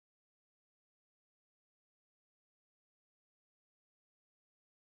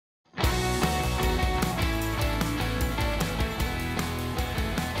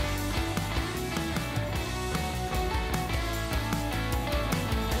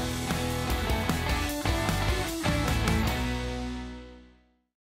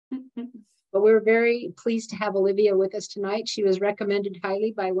Well, we're very pleased to have Olivia with us tonight. She was recommended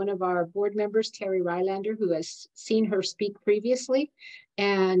highly by one of our board members, Terry Rylander, who has seen her speak previously.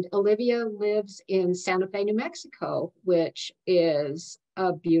 And Olivia lives in Santa Fe, New Mexico, which is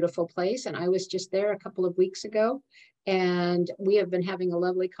a beautiful place. And I was just there a couple of weeks ago, and we have been having a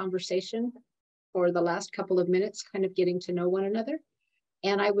lovely conversation for the last couple of minutes, kind of getting to know one another.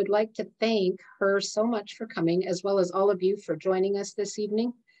 And I would like to thank her so much for coming, as well as all of you for joining us this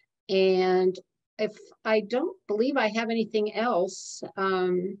evening. And if I don't believe I have anything else,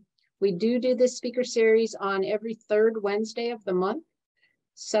 we do this speaker series on every third Wednesday of the month.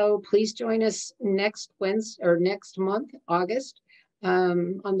 So please join us next Wednesday or next month, August,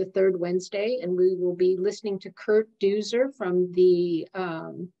 on the third Wednesday. And we will be listening to Kurt Duser from the,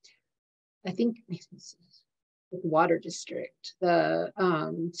 I think, Water District, the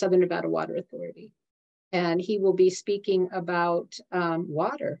Southern Nevada Water Authority. And he will be speaking about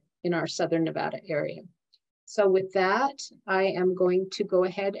water in our Southern Nevada area. So with that, I am going to go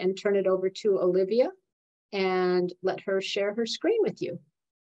ahead and turn it over to Olivia and let her share her screen with you.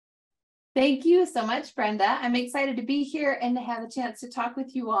 Thank you so much, Brenda. I'm excited to be here and to have a chance to talk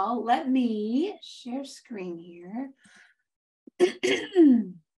with you all. Let me share screen here.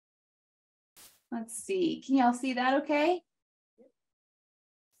 Let's see. Can y'all see that okay?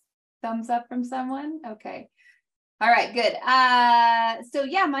 Thumbs up from someone? Okay. All right, good. So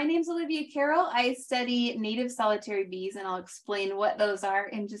yeah, my name's Olivia Carril. I study native solitary bees, and I'll explain what those are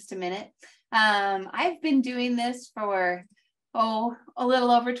in just a minute. I've been doing this for, a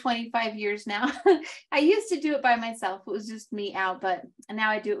little over 25 years now. I used to do it by myself. It was just me out, but now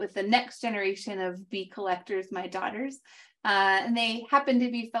I do it with the next generation of bee collectors, my daughters. And they happen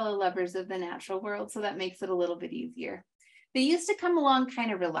to be fellow lovers of the natural world, so that makes it a little bit easier. They used to come along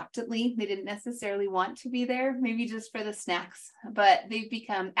kind of reluctantly. They didn't necessarily want to be there, maybe just for the snacks, but they've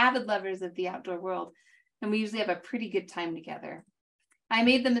become avid lovers of the outdoor world, and we usually have a pretty good time together. I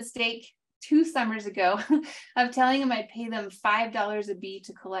made the mistake 2 summers ago of telling them I'd pay them $5 a bee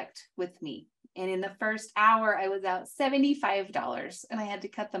to collect with me. And in the first hour, I was out $75, and I had to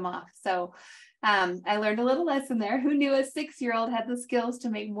cut them off. So I learned a little lesson there. Who knew a 6-year-old had the skills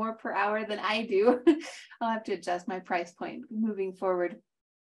to make more per hour than I do? I'll have to adjust my price point moving forward.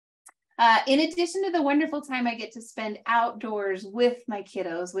 In addition to the wonderful time I get to spend outdoors with my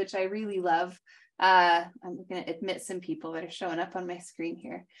kiddos, which I really love, I'm going to admit some people that are showing up on my screen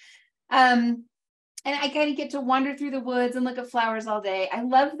here. And I kind of get to wander through the woods and look at flowers all day. I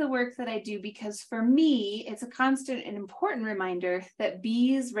love the work that I do because for me, it's a constant and important reminder that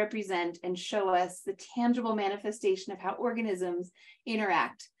bees represent and show us the tangible manifestation of how organisms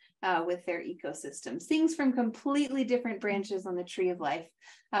interact with their ecosystems. Things from completely different branches on the tree of life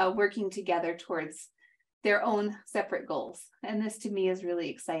working together towards their own separate goals. And this to me is really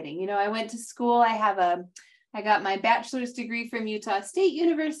exciting. You know, I went to school. I got my bachelor's degree from Utah State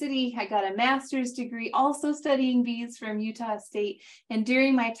University. I got a master's degree also studying bees from Utah State. And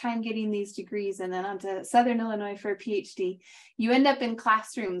during my time getting these degrees and then on to Southern Illinois for a PhD, you end up in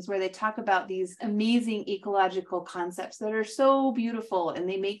classrooms where they talk about these amazing ecological concepts that are so beautiful. And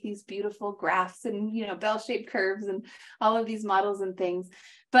they make these beautiful graphs and, you know, bell-shaped curves and all of these models and things.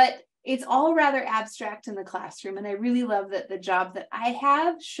 But it's all rather abstract in the classroom. And I really love that the job that I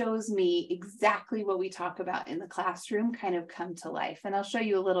have shows me exactly what we talk about in the classroom kind of come to life. And I'll show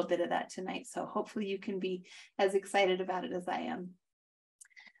you a little bit of that tonight. So hopefully you can be as excited about it as I am.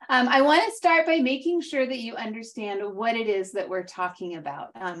 I want to start by making sure that you understand what it is that we're talking about.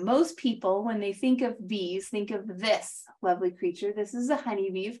 Most people, when they think of bees, think of this lovely creature. This is a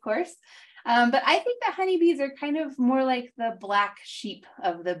honeybee, of course. But I think that honeybees are kind of more like the black sheep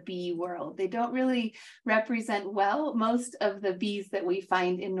of the bee world. They don't really represent well most of the bees that we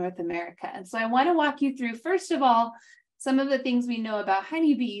find in North America. And so I want to walk you through, first of all, some of the things we know about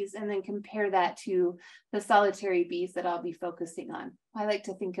honeybees and then compare that to the solitary bees that I'll be focusing on. I like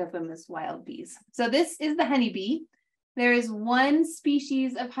to think of them as wild bees. So this is the honeybee. There is one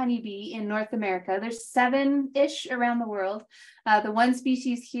species of honeybee in North America. There's 7-ish around the world. The one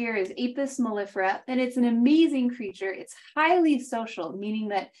species here is Apis mellifera, and it's an amazing creature. It's highly social, meaning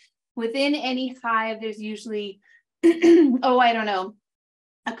that within any hive, there's usually, I don't know,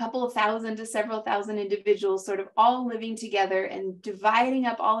 a couple of thousand to several thousand individuals sort of all living together and dividing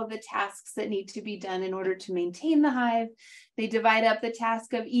up all of the tasks that need to be done in order to maintain the hive. They divide up the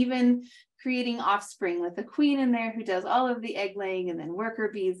task of even creating offspring with a queen in there who does all of the egg laying, and then worker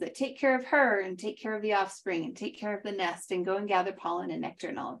bees that take care of her and take care of the offspring and take care of the nest and go and gather pollen and nectar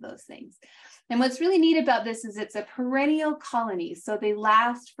and all of those things. And what's really neat about this is it's a perennial colony. So they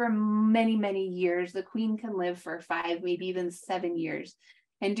last for many, many years. The queen can live for 5, maybe even 7 years.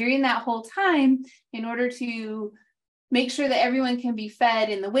 And during that whole time, in order to make sure that everyone can be fed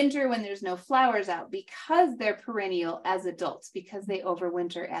in the winter when there's no flowers out, because they're perennial as adults, because they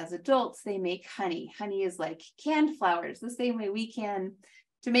overwinter as adults, they make honey. Honey is like canned flowers, the same way we can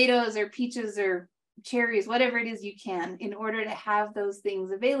tomatoes or peaches or cherries, whatever it is you can, in order to have those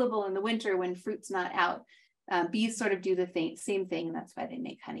things available in the winter when fruit's not out. Bees sort of do the same thing, and that's why they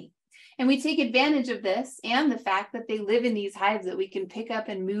make honey. And we take advantage of this and the fact that they live in these hives that we can pick up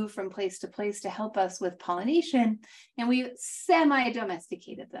and move from place to place to help us with pollination. And we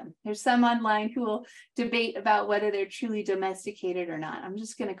semi-domesticated them. There's some online who will debate about whether they're truly domesticated or not. I'm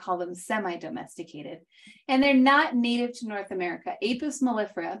just going to call them semi-domesticated. And they're not native to North America. Apis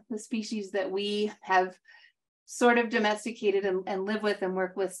mellifera, the species that we have sort of domesticated and live with and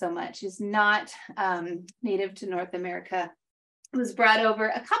work with so much, is not native to North America. It was brought over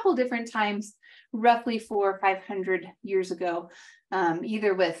a couple different times, roughly 400 or 500 years ago,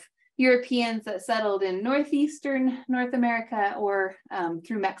 either with Europeans that settled in northeastern North America or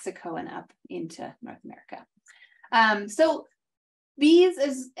through Mexico and up into North America. So bees,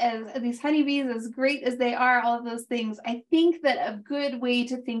 as these honeybees, as great as they are, all of those things, I think that a good way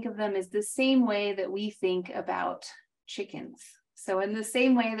to think of them is the same way that we think about chickens. So in the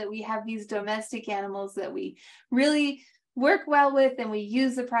same way that we have these domestic animals that we really work well with, and we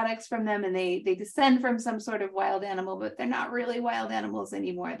use the products from them, and they descend from some sort of wild animal, but they're not really wild animals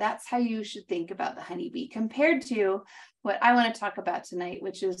anymore. That's how you should think about the honeybee compared to what I want to talk about tonight,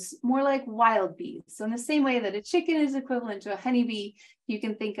 which is more like wild bees. So in the same way that a chicken is equivalent to a honeybee, you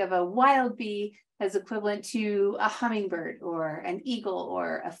can think of a wild bee as equivalent to a hummingbird or an eagle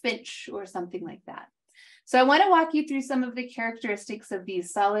or a finch or something like that. So I want to walk you through some of the characteristics of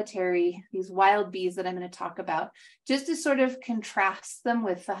these these wild bees that I'm going to talk about, just to sort of contrast them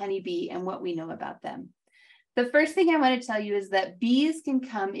with the honeybee and what we know about them. The first thing I want to tell you is that bees can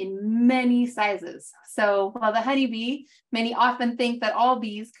come in many sizes. So while the honeybee, many often think that all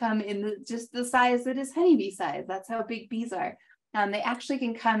bees come in just the size that is honeybee size. That's how big bees are. They actually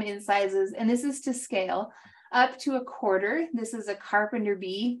can come in sizes, and this is to scale, up to a quarter. This is a carpenter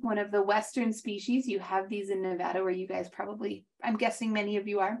bee, one of the Western species. You have these in Nevada where you guys probably, I'm guessing many of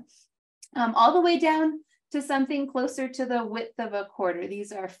you are, all the way down to something closer to the width of a quarter.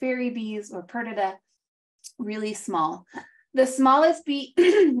 These are fairy bees or perdita, really small. The smallest bee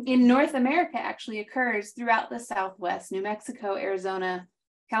in North America actually occurs throughout the Southwest, New Mexico, Arizona,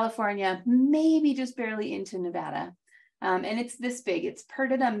 California, maybe just barely into Nevada. And it's this big. It's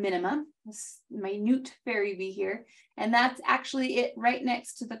Perdita minima, this minute fairy bee here. And that's actually it right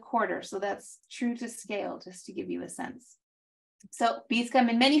next to the quarter. So that's true to scale, just to give you a sense. So bees come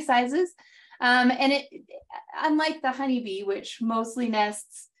in many sizes. And unlike the honeybee, which mostly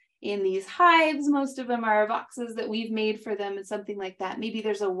nests in these hives, most of them are boxes that we've made for them and something like that. Maybe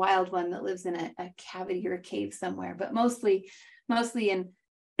there's a wild one that lives in a cavity or a cave somewhere, but mostly in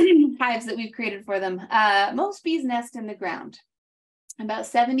hives that we've created for them. Most bees nest in the ground. About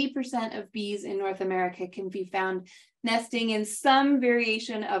 70% of bees in North America can be found nesting in some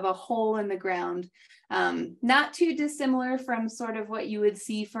variation of a hole in the ground, not too dissimilar from sort of what you would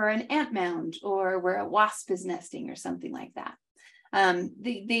see for an ant mound or where a wasp is nesting or something like that.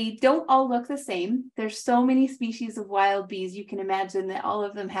 They don't all look the same. There's so many species of wild bees, you can imagine that all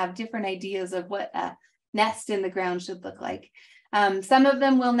of them have different ideas of what a nest in the ground should look like. Some of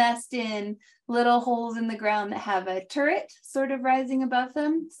them will nest in little holes in the ground that have a turret sort of rising above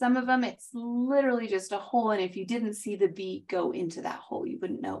them. Some of them, it's literally just a hole, and if you didn't see the bee go into that hole, you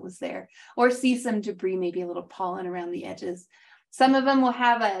wouldn't know it was there, or see some debris, maybe a little pollen around the edges. Some of them will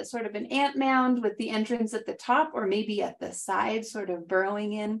have a sort of an ant mound with the entrance at the top or maybe at the side, sort of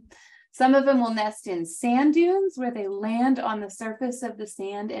burrowing in. Some of them will nest in sand dunes where they land on the surface of the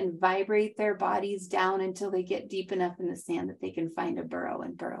sand and vibrate their bodies down until they get deep enough in the sand that they can find a burrow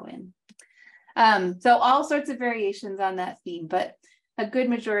and burrow in. So all sorts of variations on that theme, but a good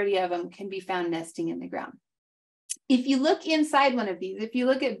majority of them can be found nesting in the ground. If you look inside one of these, if you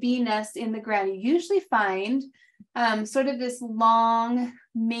look at bee nests in the ground, you usually find sort of this long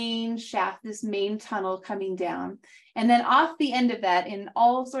main shaft, this main tunnel coming down. And then off the end of that, in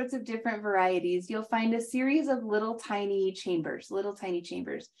all sorts of different varieties, you'll find a series of little tiny chambers.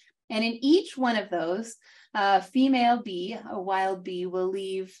 And in each one of those, a female bee, a wild bee, will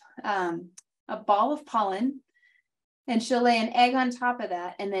leave a ball of pollen, and she'll lay an egg on top of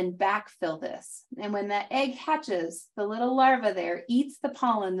that and then backfill this. And when that egg hatches, the little larva there eats the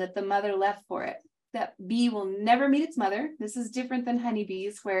pollen that the mother left for it. That bee will never meet its mother. This is different than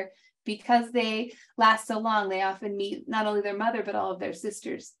honeybees, where because they last so long, they often meet not only their mother, but all of their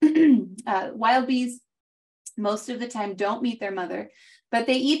sisters. Wild bees most of the time don't meet their mother, but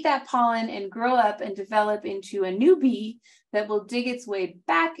they eat that pollen and grow up and develop into a new bee that will dig its way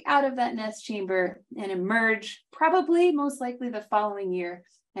back out of that nest chamber and emerge probably most likely the following year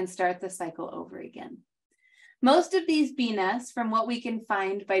and start the cycle over again. Most of these bee nests, from what we can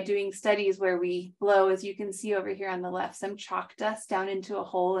find by doing studies where we blow, as you can see over here on the left, some chalk dust down into a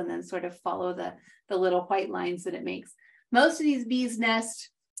hole and then sort of follow the little white lines that it makes. Most of these bees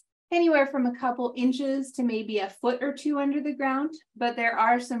nest anywhere from a couple inches to maybe a foot or two under the ground, but there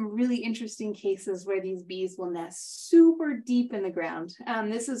are some really interesting cases where these bees will nest super deep in the ground.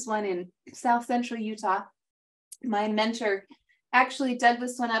 This is one in South Central Utah. My mentor actually dug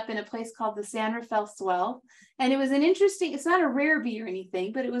this one up in a place called the San Rafael Swell. And it was an interesting, it's not a rare bee or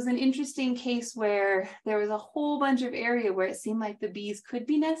anything, but it was an interesting case where there was a whole bunch of area where it seemed like the bees could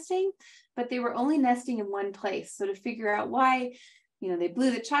be nesting, but they were only nesting in one place. So to figure out why, they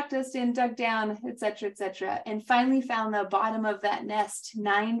blew the chalk dust in, dug down, et cetera, and finally found the bottom of that nest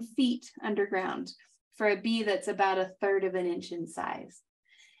 9 feet underground for a bee that's about 1/3 of an inch in size.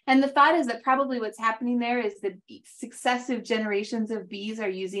 And the thought is that probably what's happening there is the successive generations of bees are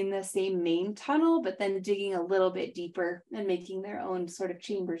using the same main tunnel, but then digging a little bit deeper and making their own sort of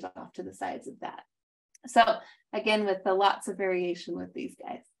chambers off to the sides of that. So again, with lots of variation with these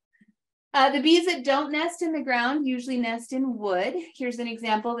guys. The bees that don't nest in the ground usually nest in wood. Here's an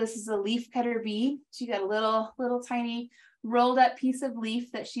example. This is a leaf cutter bee. She got a little tiny rolled up piece of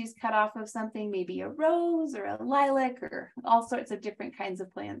leaf that she's cut off of something, maybe a rose or a lilac or all sorts of different kinds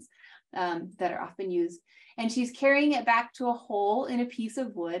of plants that are often used. And she's carrying it back to a hole in a piece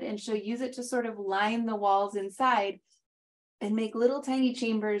of wood, and she'll use it to sort of line the walls inside and make little tiny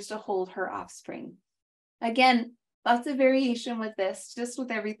chambers to hold her offspring. Again, lots of variation with this, just with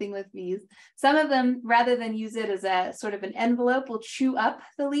everything with bees. Some of them, rather than use it as a sort of an envelope, will chew up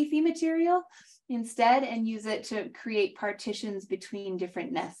the leafy material instead and use it to create partitions between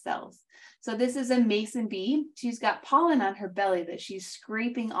different nest cells. So this is a mason bee. She's got pollen on her belly that she's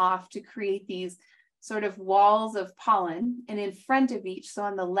scraping off to create these sort of walls of pollen. And in front of each, so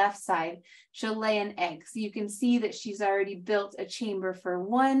on the left side, she'll lay an egg. So you can see that she's already built a chamber for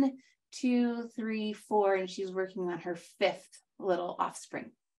 1, 2, 3, 4, and she's working on her 5th little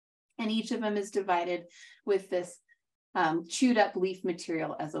offspring. And each of them is divided with this chewed up leaf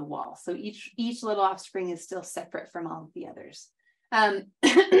material as a wall. So each little offspring is still separate from all of the others.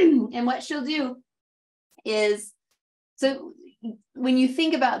 And what she'll do is, so when you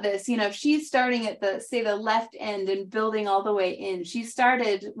think about this, if she's starting at the left end and building all the way in, she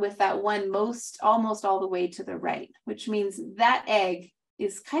started with that one almost all the way to the right, which means that egg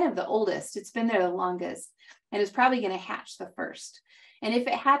is kind of the oldest. It's been there the longest and is probably going to hatch the first. And if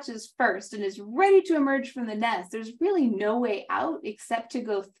it hatches first and is ready to emerge from the nest, there's really no way out except to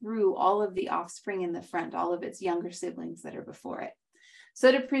go through all of the offspring in the front, all of its younger siblings that are before it.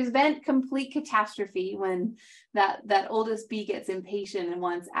 So to prevent complete catastrophe when that oldest bee gets impatient and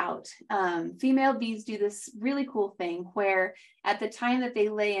wants out, female bees do this really cool thing where at the time that they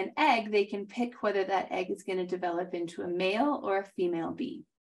lay an egg, they can pick whether that egg is going to develop into a male or a female bee.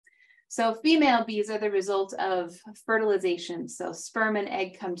 So female bees are the result of fertilization. So sperm and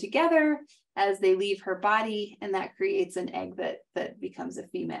egg come together as they leave her body, and that creates an egg that becomes a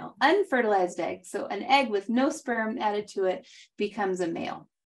female. Unfertilized egg, so an egg with no sperm added to it, becomes a male.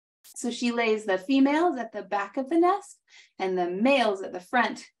 So she lays the females at the back of the nest and the males at the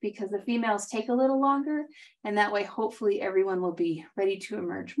front, because the females take a little longer, and that way hopefully everyone will be ready to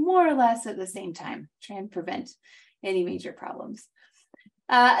emerge more or less at the same time, try and prevent any major problems.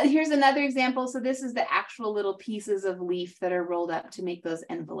 Here's another example. So this is the actual little pieces of leaf that are rolled up to make those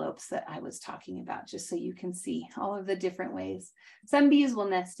envelopes that I was talking about, just so you can see all of the different ways. Some bees will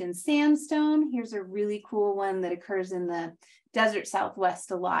nest in sandstone. Here's a really cool one that occurs in the desert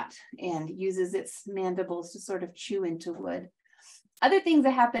Southwest a lot and uses its mandibles to sort of chew into wood. Other things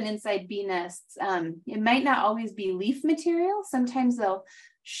that happen inside bee nests, it might not always be leaf material. Sometimes they'll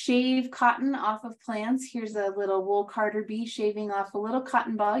shave cotton off of plants. Here's a little wool carder bee shaving off a little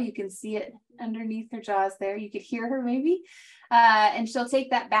cotton ball. You can see it underneath her jaws there. You could hear her maybe. And she'll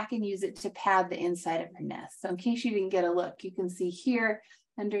take that back and use it to pad the inside of her nest. So in case you didn't get a look, you can see here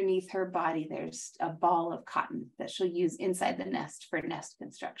underneath her body, there's a ball of cotton that she'll use inside the nest for nest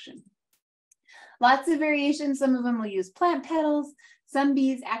construction. Lots of variations. Some of them will use plant petals. Some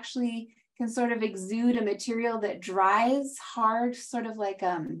bees actually can sort of exude a material that dries hard, sort of like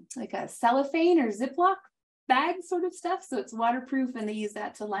a cellophane or Ziploc bag sort of stuff. So it's waterproof, and they use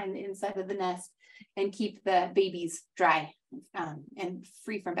that to line the inside of the nest and keep the babies dry and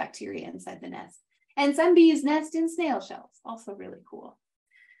free from bacteria inside the nest. And some bees nest in snail shells, also really cool.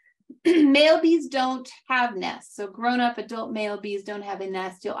 Male bees don't have nests. So grown-up adult male bees don't have a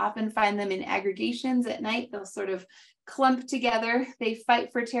nest. You'll often find them in aggregations at night. They'll sort of clump together. They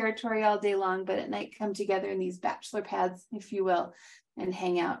fight for territory all day long, but at night come together in these bachelor pads, if you will, and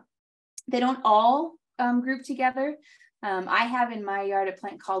hang out. They don't all group together. I have in my yard a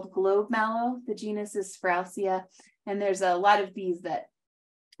plant called globe mallow. The genus is Sproussia, and there's a lot of bees that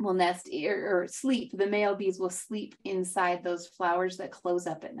will nest or sleep. The male bees will sleep inside those flowers that close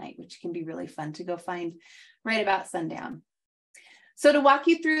up at night, which can be really fun to go find right about sundown. So to walk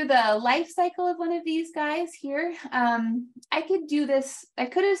you through the life cycle of one of these guys here, I could do this. I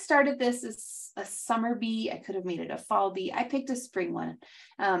could have started this as a summer bee. I could have made it a fall bee. I picked a spring one.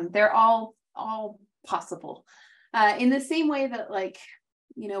 They're all possible. In the same way that, like,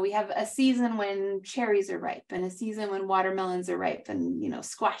 you know, we have a season when cherries are ripe and a season when watermelons are ripe and, you know,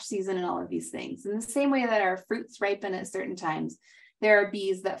 squash season and all of these things. In the same way that our fruits ripen at certain times, there are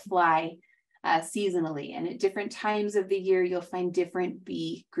bees that fly seasonally, and at different times of the year, you'll find different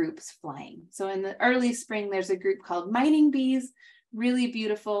bee groups flying. So in the early spring, there's a group called mining bees, really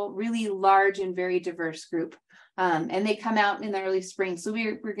beautiful, really large and very diverse group. And they come out in the early spring. So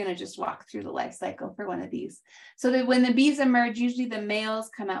we're going to just walk through the life cycle for one of these. So that when the bees emerge, usually the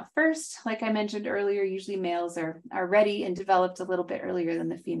males come out first. Like I mentioned earlier, usually males are ready and developed a little bit earlier than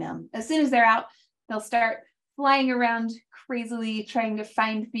the female. As soon as they're out, they'll start flying around crazily, trying to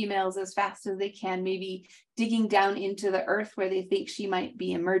find females as fast as they can, maybe digging down into the earth where they think she might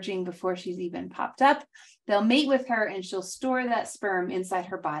be emerging before she's even popped up. They'll mate with her and she'll store that sperm inside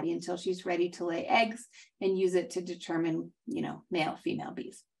her body until she's ready to lay eggs and use it to determine, you know, male, female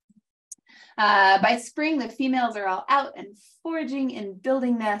bees. By spring, the females are all out and foraging and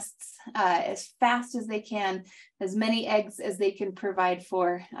building nests as fast as they can, as many eggs as they can provide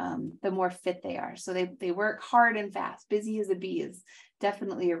for, the more fit they are. So they work hard and fast. Busy as a bee is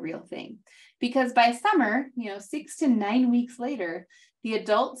definitely a real thing. Because by summer, you know, 6 to 9 weeks later, the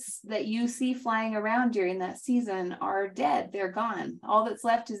adults that you see flying around during that season are dead. They're gone. All that's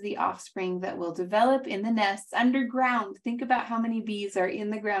left is the offspring that will develop in the nests underground. Think about how many bees are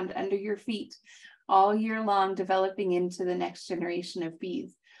in the ground under your feet all year long, developing into the next generation of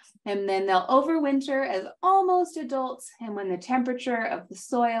bees. And then they'll overwinter as almost adults. And when the temperature of the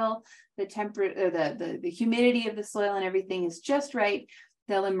soil, the humidity of the soil and everything is just right,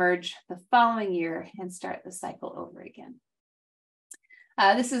 they'll emerge the following year and start the cycle over again.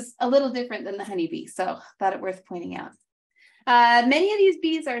 This is a little different than the honeybee, so thought it worth pointing out. Many of these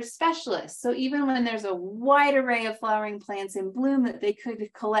bees are specialists. So even when there's a wide array of flowering plants in bloom that they could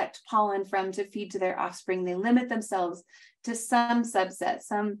collect pollen from to feed to their offspring, they limit themselves to some subset,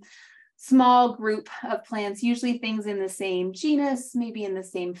 some small group of plants, usually things in the same genus, maybe in the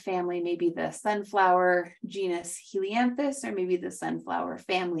same family, maybe the sunflower genus Helianthus, or maybe the sunflower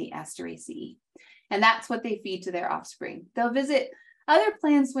family Asteraceae. And that's what they feed to their offspring. They'll visit other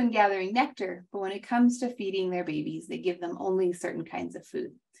plants when gathering nectar, but when it comes to feeding their babies, they give them only certain kinds of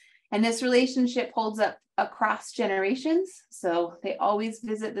food. And this relationship holds up across generations. So they always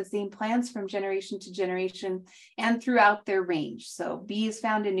visit the same plants from generation to generation and throughout their range. So bees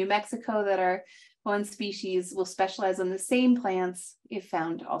found in New Mexico that are one species will specialize on the same plants if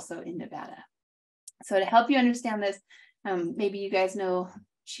found also in Nevada. So to help you understand this, maybe you guys know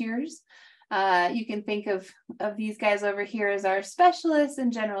cheers. You can think of these guys over here as our specialists,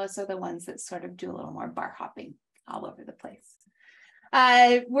 and generalists are the ones that sort of do a little more bar hopping all over the place.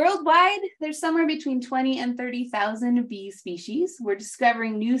 Worldwide, there's somewhere between 20 and 30,000 bee species. We're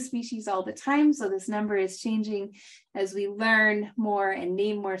discovering new species all the time, so this number is changing as we learn more and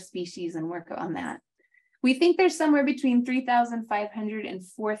name more species and work on that. We think there's somewhere between 3,500 and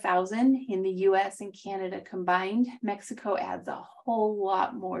 4,000 in the US and Canada combined. Mexico adds a whole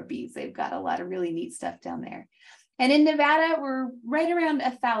lot more bees. They've got a lot of really neat stuff down there. And in Nevada, we're right around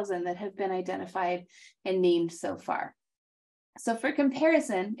 1,000 that have been identified and named so far. So for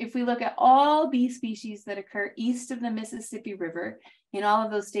comparison, if we look at all bee species that occur east of the Mississippi River, in all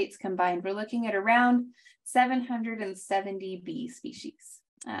of those states combined, we're looking at around 770 bee species.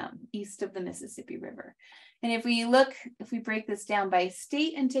 East of the Mississippi River. And if we break this down by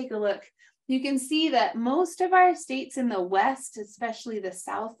state and take a look, you can see that most of our states in the West, especially the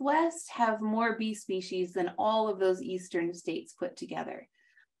Southwest, have more bee species than all of those eastern states put together.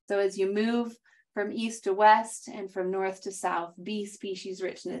 So as you move from east to west and from north to south, bee species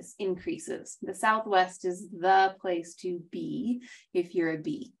richness increases. The Southwest is the place to be if you're a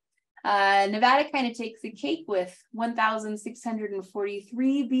bee. Nevada kind of takes the cake with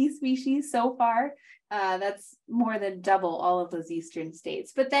 1,643 bee species so far. That's more than double all of those eastern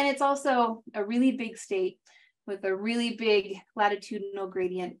states. But then it's also a really big state with a really big latitudinal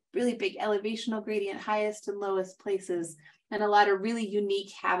gradient, really big elevational gradient, highest and lowest places, and a lot of really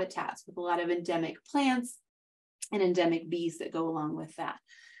unique habitats with a lot of endemic plants and endemic bees that go along with that.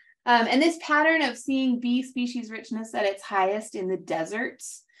 And this pattern of seeing bee species richness at its highest in the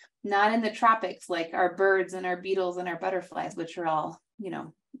deserts, not in the tropics, like our birds and our beetles and our butterflies, which are all,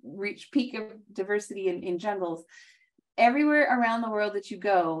 reach peak of diversity in jungles. Everywhere around the world that you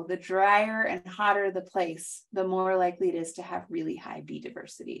go, the drier and hotter the place, the more likely it is to have really high bee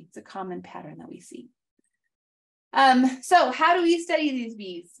diversity. It's a common pattern that we see. So how do we study these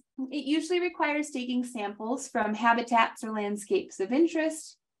bees? It usually requires taking samples from habitats or landscapes of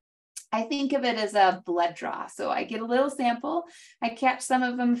interest. I think of it as a blood draw. So I get a little sample, I catch some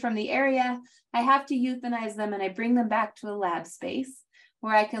of them from the area, I have to euthanize them, and I bring them back to a lab space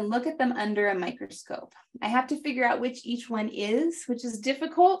where I can look at them under a microscope. I have to figure out which each one is, which is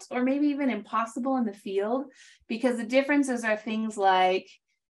difficult or maybe even impossible in the field, because the differences are things like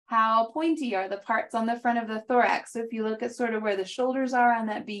how pointy are the parts on the front of the thorax. So if you look at sort of where the shoulders are on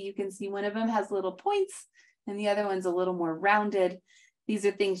that bee, you can see one of them has little points and the other one's a little more rounded. These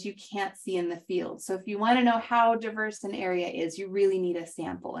are things you can't see in the field. So if you want to know how diverse an area is, you really need a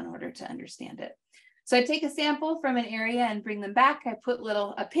sample in order to understand it. So I take a sample from an area and bring them back. I put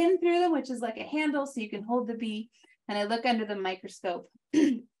a pin through them, which is like a handle so you can hold the bee, and I look under the microscope.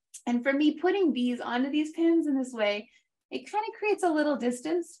 And for me, putting bees onto these pins in this way, it kind of creates a little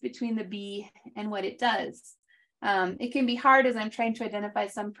distance between the bee and what it does. It can be hard as I'm trying to identify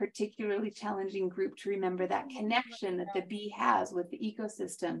some particularly challenging group to remember that connection that the bee has with the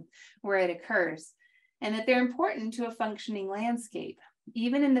ecosystem where it occurs, and that they're important to a functioning landscape.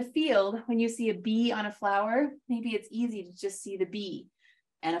 Even in the field, when you see a bee on a flower, maybe it's easy to just see the bee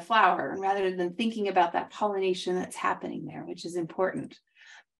and a flower rather than thinking about that pollination that's happening there, which is important.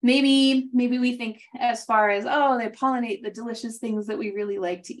 Maybe we think as far as, oh, they pollinate the delicious things that we really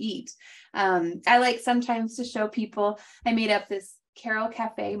like to eat. I like sometimes to show people, I made up this Carril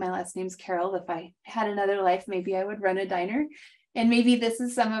Cafe. My last name's Carril. If I had another life, maybe I would run a diner. And maybe this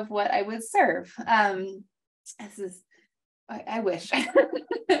is some of what I would serve. I wish.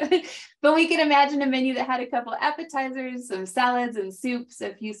 But we can imagine a menu that had a couple appetizers, some salads and soups,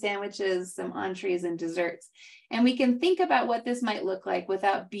 a few sandwiches, some entrees and desserts. And we can think about what this might look like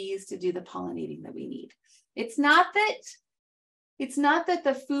without bees to do the pollinating that we need. It's not that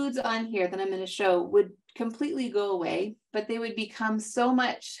the foods on here that I'm going to show would completely go away, but they would become so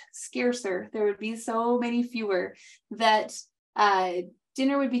much scarcer. There would be so many fewer that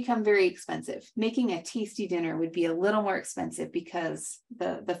dinner would become very expensive. Making a tasty dinner would be a little more expensive because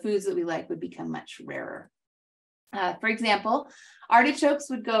the foods that we like would become much rarer. For example, artichokes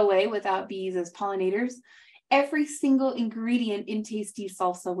would go away without bees as pollinators. Every single ingredient in tasty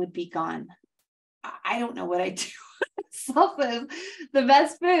salsa would be gone. I don't know what I do. Salsa is the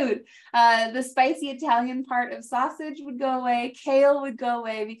best food. The spicy Italian part of sausage would go away. Kale would go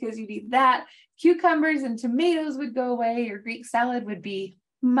away because you'd eat that. Cucumbers and tomatoes would go away. Your Greek salad would be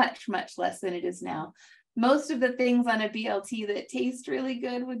much, much less than it is now. Most of the things on a BLT that taste really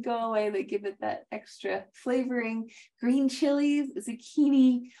good would go away. They give it that extra flavoring. Green chilies,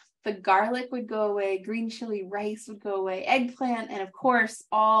 zucchini, the garlic would go away. Green chili rice would go away. Eggplant, and of course,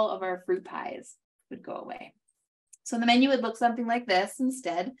 all of our fruit pies would go away. So the menu would look something like this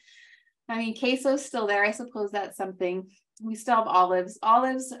instead. I mean, queso's still there. I suppose that's something. We still have olives.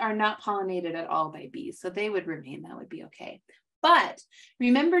 Olives are not pollinated at all by bees, so they would remain. That would be okay. But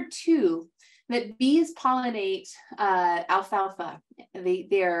remember too, that bees pollinate alfalfa. We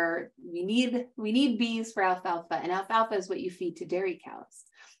need bees for alfalfa, and alfalfa is what you feed to dairy cows.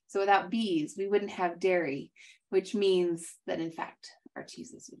 So without bees, we wouldn't have dairy, which means that in fact, our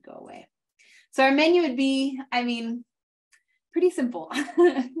cheeses would go away. So our menu would be, pretty simple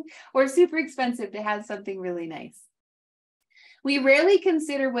or super expensive to have something really nice. We rarely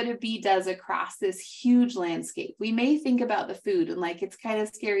consider what a bee does across this huge landscape. We may think about the food and it's kind of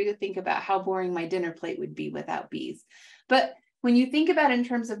scary to think about how boring my dinner plate would be without bees. But when you think about it in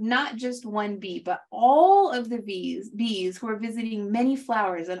terms of not just one bee, but all of the bees who are visiting many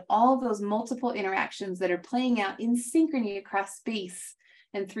flowers and all of those multiple interactions that are playing out in synchrony across space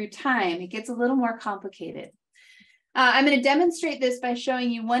and through time, it gets a little more complicated. I'm going to demonstrate this by showing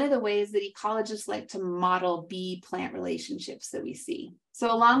you one of the ways that ecologists like to model bee-plant relationships that we see.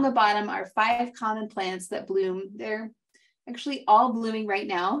 So along the bottom are 5 common plants that bloom. They're actually all blooming right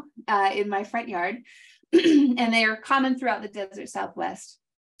now in my front yard, and they are common throughout the desert Southwest.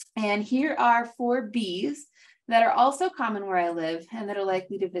 And here are 4 bees that are also common where I live and that are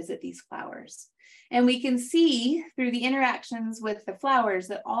likely to visit these flowers. And we can see through the interactions with the flowers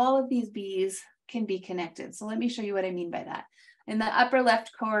that all of these bees can be connected. So let me show you what I mean by that. In the upper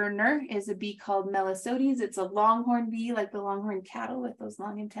left corner is a bee called Melisodes. It's a longhorn bee, like the longhorn cattle with those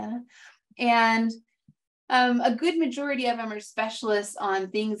long antennae. And a good majority of them are specialists on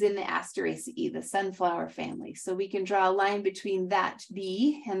things in the Asteraceae, the sunflower family. So we can draw a line between that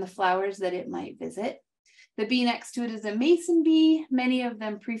bee and the flowers that it might visit. The bee next to it is a mason bee. Many of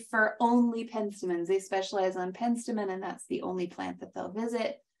them prefer only penstemons. They specialize on penstemon, and that's the only plant that they'll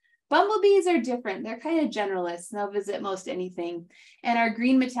visit. Bumblebees are different. They're kind of generalists. They'll visit most anything. And our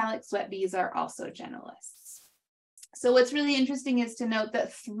green metallic sweat bees are also generalists. So what's really interesting is to note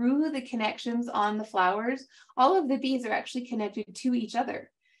that through the connections on the flowers, all of the bees are actually connected to each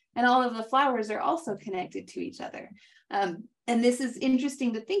other. And all of the flowers are also connected to each other. And this is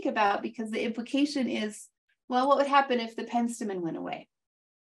interesting to think about because the implication is, well, what would happen if the penstemon went away?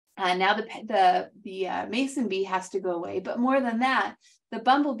 Now the mason bee has to go away, but more than that, the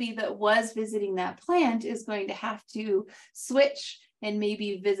bumblebee that was visiting that plant is going to have to switch and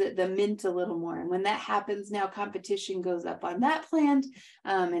maybe visit the mint a little more. And when that happens, now competition goes up on that plant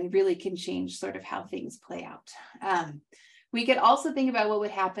and really can change sort of how things play out. We could also think about what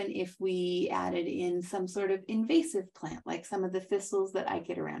would happen if we added in some sort of invasive plant, like some of the thistles that I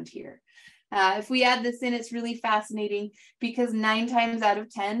get around here. If we add this in, it's really fascinating because 9 times out of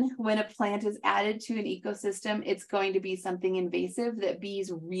 10, when a plant is added to an ecosystem, it's going to be something invasive that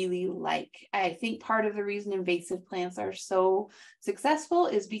bees really like. I think part of the reason invasive plants are so successful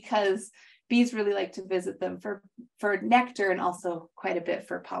is because bees really like to visit them for nectar and also quite a bit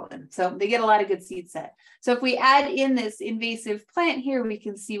for pollen. So they get a lot of good seed set. So if we add in this invasive plant here, we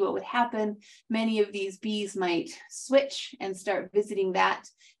can see what would happen. Many of these bees might switch and start visiting that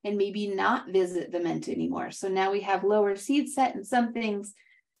and maybe not visit the mint anymore. So now we have lower seed set and some things.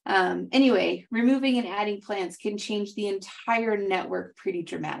 Anyway, removing and adding plants can change the entire network pretty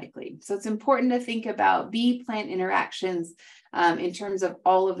dramatically. So it's important to think about bee-plant interactions in terms of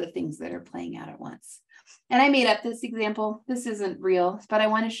all of the things that are playing out at once. And I made up this example. This isn't real, but I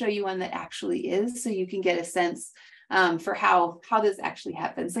want to show you one that actually is so you can get a sense for how this actually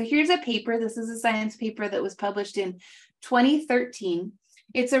happens. So here's a paper. This is a science paper that was published in 2013.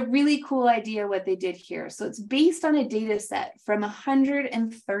 It's a really cool idea what they did here. So it's based on a data set from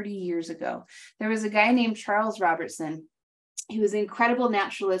 130 years ago. There was a guy named Charles Robertson. He was an incredible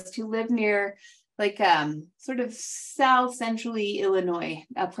naturalist who lived near like sort of south centrally Illinois,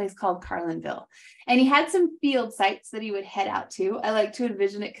 a place called Carlinville. And he had some field sites that he would head out to. I like to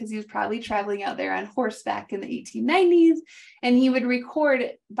envision it because he was probably traveling out there on horseback in the 1890s. And he would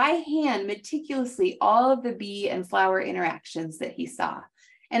record by hand meticulously all of the bee and flower interactions that he saw.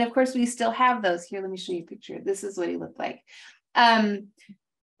 And of course, we still have those here. Let me show you a picture. This is what he looked like.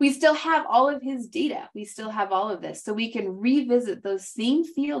 We still have all of his data. We still have all of this. So we can revisit those same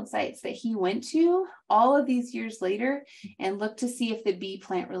field sites that he went to all of these years later and look to see if the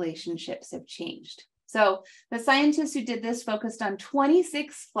bee-plant relationships have changed. So the scientists who did this focused on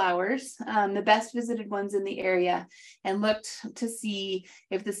 26 flowers, the best visited ones in the area, and looked to see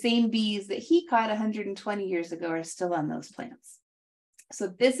if the same bees that he caught 120 years ago are still on those plants. So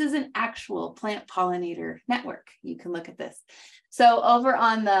this is an actual plant pollinator network. You can look at this. So over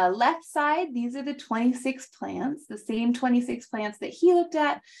on the left side, these are the 26 plants. The same 26 plants that he looked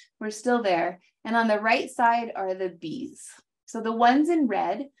at were still there. And on the right side are the bees. So the ones in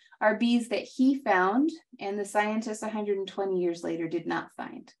red are bees that he found and the scientists 120 years later did not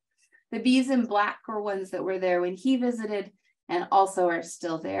find. The bees in black were ones that were there when he visited and also are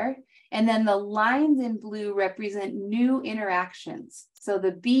still there. And then the lines in blue represent new interactions. So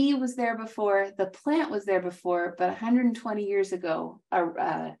the bee was there before, the plant was there before, but 120 years ago,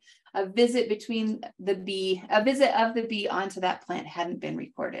 a visit between the bee, a visit of the bee onto that plant hadn't been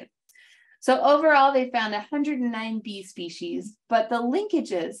recorded. So overall, they found 109 bee species, but the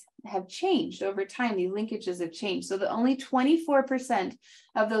linkages have changed over time. These linkages have changed. So that only 24%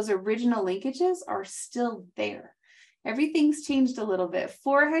 of those original linkages are still there. Everything's changed a little bit.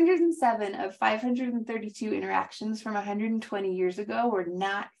 407 of 532 interactions from 120 years ago were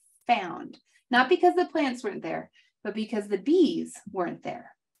not found. Not because the plants weren't there, but because the bees weren't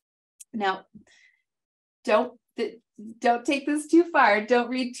there. Now, don't take this too far. Don't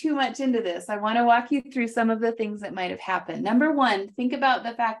read too much into this. I want to walk you through some of the things that might have happened. Number one, think about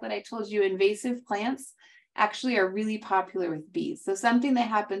the fact that I told you invasive plants actually are really popular with bees. So something that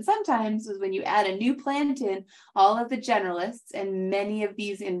happens sometimes is when you add a new plant in, all of the generalists, and many of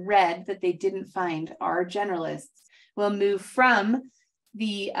these in red that they didn't find are generalists, will move from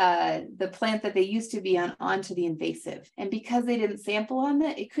the plant that they used to be on onto the invasive. And because they didn't sample on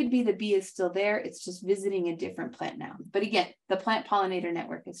it, it could be the bee is still there. It's just visiting a different plant now. But again, the plant pollinator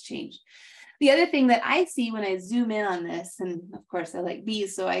network has changed. The other thing that I see when I zoom in on this, and of course I like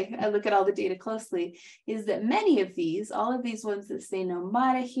bees, so I look at all the data closely, is that many of these, all of these ones that say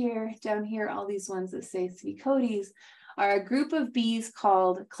nomata here, down here, all these ones that say Sphecodes, are a group of bees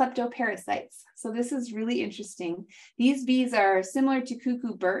called kleptoparasites. So this is really interesting. These bees are similar to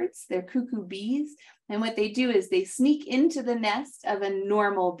cuckoo birds. They're cuckoo bees. And what they do is they sneak into the nest of a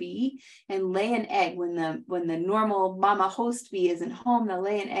normal bee and lay an egg. When the normal mama host bee isn't home, they'll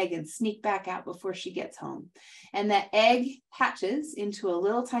lay an egg and sneak back out before she gets home. And that egg hatches into a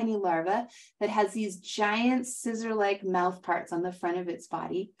little tiny larva that has these giant scissor-like mouth parts on the front of its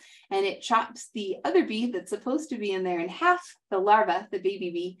body. And it chops the other bee that's supposed to be in there in half, the larva, the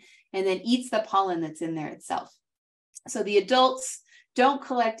baby bee, and then eats the pollen that's in there itself. So the adults don't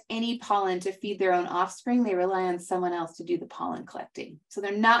collect any pollen to feed their own offspring. They rely on someone else to do the pollen collecting. So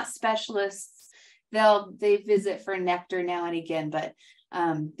they're not specialists. They visit for nectar now and again, but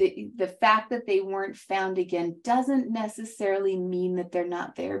the fact that they weren't found again doesn't necessarily mean that they're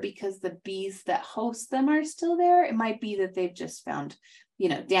not there, because the bees that host them are still there. It might be that they've just found,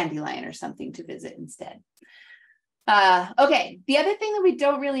 dandelion or something to visit instead. Okay, the other thing that we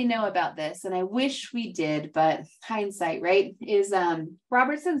don't really know about this, and I wish we did, but hindsight, right, is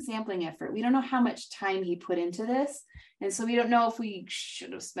Robertson's sampling effort. We don't know how much time he put into this. And so we don't know if we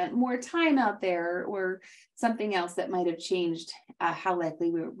should have spent more time out there or something else that might have changed how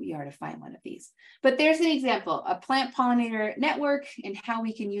likely we are to find one of these. But there's an example, a plant pollinator network, and how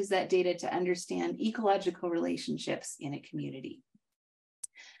we can use that data to understand ecological relationships in a community.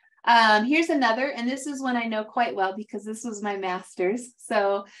 Here's another, and this is one I know quite well because this was my master's.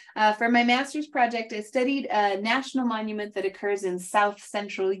 So for my master's project, I studied a national monument that occurs in south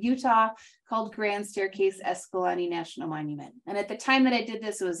central Utah called Grand Staircase Escalante National Monument. And at the time that I did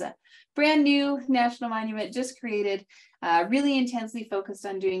this, it was a brand new national monument just created, really intensely focused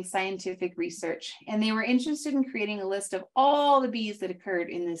on doing scientific research. And they were interested in creating a list of all the bees that occurred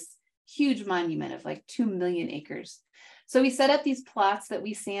in this huge monument of like 2 million acres. So we set up these plots that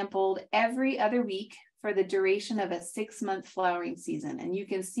we sampled every other week for the duration of a 6-month flowering season. And you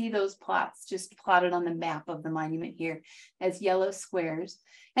can see those plots just plotted on the map of the monument here as yellow squares.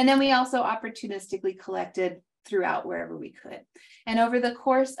 And then we also opportunistically collected throughout wherever we could. And over the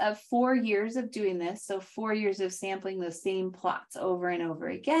course of 4 years of doing this, so 4 years of sampling the same plots over and over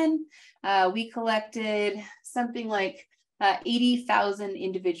again, we collected something like 80,000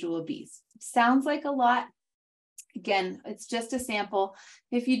 individual bees. Sounds like a lot. Again, it's just a sample.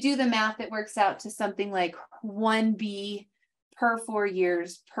 If you do the math, it works out to something like 1 bee per 4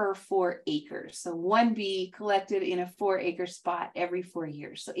 years per 4 acres. So 1 bee collected in a 4-acre spot every 4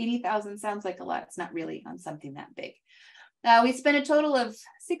 years. So 80,000 sounds like a lot. It's not really on something that big. We spent a total of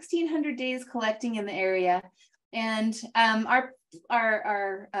 1,600 days collecting in the area. And our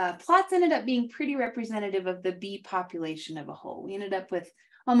plots ended up being pretty representative of the bee population of a whole. We ended up with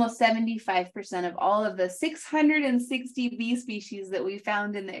almost 75% of all of the 660 bee species that we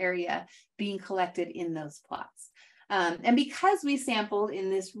found in the area being collected in those plots. And because we sampled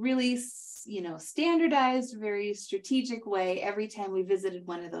in this really, standardized, very strategic way, every time we visited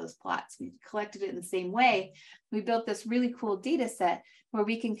one of those plots, we collected it in the same way. We built this really cool data set where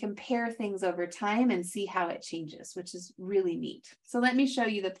we can compare things over time and see how it changes, which is really neat. So let me show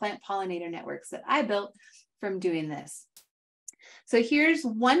you the plant pollinator networks that I built from doing this. So here's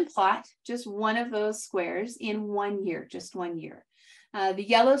one plot, just one of those squares in 1 year, just 1 year. The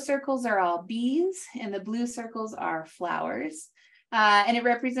yellow circles are all bees and the blue circles are flowers. And it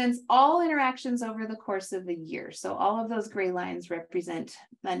represents all interactions over the course of the year. So all of those gray lines represent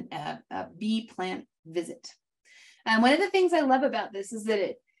a bee plant visit. And one of the things I love about this is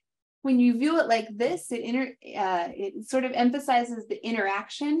that when you view it like this, it sort of emphasizes the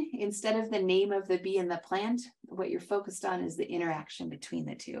interaction instead of the name of the bee and the plant. What you're focused on is the interaction between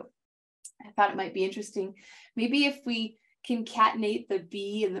the two. I thought it might be interesting. Maybe if we concatenate the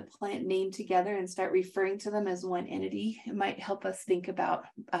bee and the plant name together and start referring to them as one entity, it might help us think about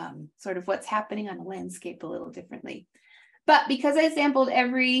sort of what's happening on a landscape a little differently. But because I sampled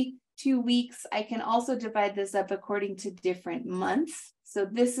every 2 weeks, I can also divide this up according to different months. So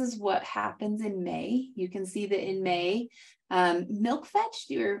this is what happens in May. You can see that in May, milk vetch,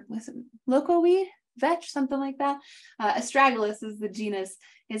 or was it loco weed? Vetch, something like that. Astragalus is the genus,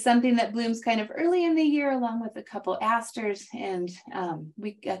 is something that blooms kind of early in the year along with a couple asters, and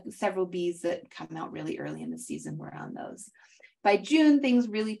we got several bees that come out really early in the season. We're on those. By June, things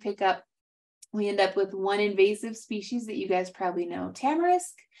really pick up. We end up with one invasive species that you guys probably know,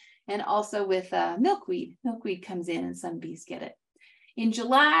 tamarisk, and also with milkweed. Milkweed comes in and some bees get it. In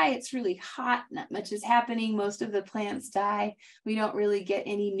July, it's really hot, not much is happening. Most of the plants die. We don't really get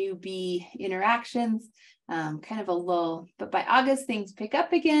any new bee interactions, kind of a lull. But by August, things pick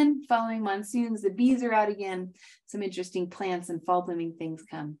up again. Following monsoons, the bees are out again. Some interesting plants and fall blooming things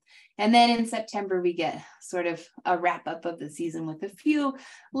come. And then in September, we get sort of a wrap up of the season with a few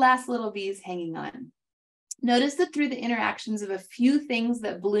last little bees hanging on. Notice that through the interactions of a few things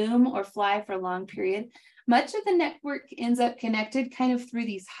that bloom or fly for a long period, much of the network ends up connected kind of through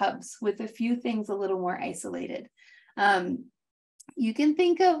these hubs, with a few things a little more isolated. You can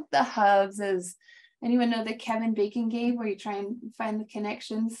think of the hubs as, anyone know the Kevin Bacon game where you try and find the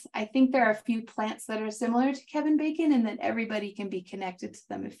connections? I think there are a few plants that are similar to Kevin Bacon, and that everybody can be connected to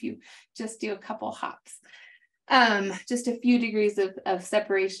them if you just do a couple hops. Just a few degrees of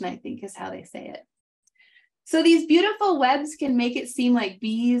separation, I think, is how they say it. So these beautiful webs can make it seem like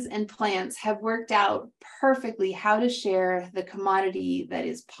bees and plants have worked out perfectly how to share the commodity that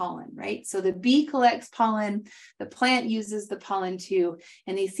is pollen, right? So the bee collects pollen, the plant uses the pollen too,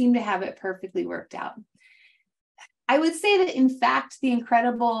 and they seem to have it perfectly worked out. I would say that, in fact, the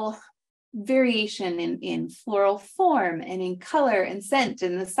incredible variation in floral form and in color and scent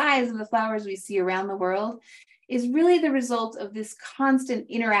and the size of the flowers we see around the world is really the result of this constant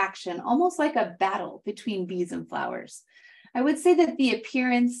interaction, almost like a battle between bees and flowers. I would say that the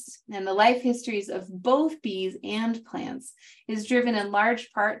appearance and the life histories of both bees and plants is driven in large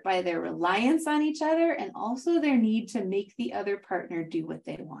part by their reliance on each other and also their need to make the other partner do what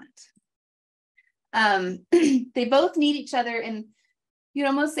they want. They both need each other, and you'd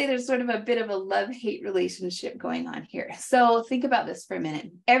almost say there's sort of a bit of a love-hate relationship going on here. So think about this for a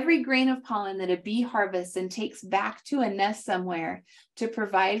minute. Every grain of pollen that a bee harvests and takes back to a nest somewhere to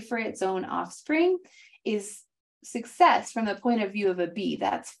provide for its own offspring is success from the point of view of a bee.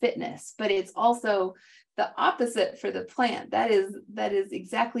 That's fitness, but it's also the opposite for the plant. That is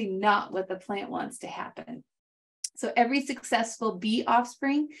exactly not what the plant wants to happen. So every successful bee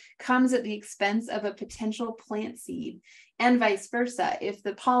offspring comes at the expense of a potential plant seed, and vice versa. If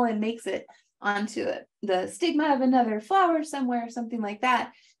the pollen makes it onto the stigma of another flower somewhere, something like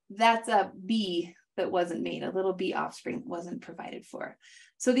that, that's a bee that wasn't made, a little bee offspring wasn't provided for.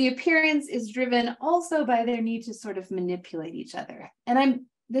 So the appearance is driven also by their need to sort of manipulate each other. And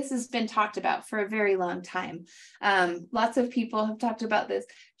this has been talked about for a very long time. Lots of people have talked about this.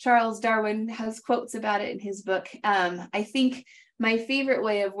 Charles Darwin has quotes about it in his book. I think my favorite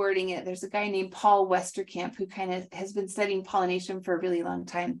way of wording it, there's a guy named Paul Westerkamp who kind of has been studying pollination for a really long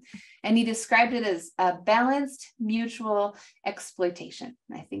time. And he described it as a balanced mutual exploitation.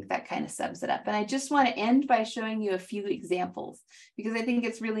 I think that kind of sums it up. And I just want to end by showing you a few examples, because I think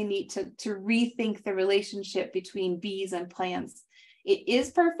it's really neat to rethink the relationship between bees and plants. It is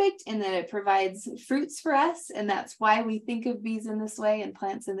perfect in that it provides fruits for us, and that's why we think of bees in this way and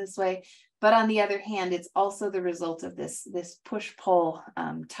plants in this way. But on the other hand, it's also the result of this push-pull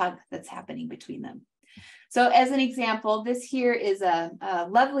tug that's happening between them. So as an example, this here is a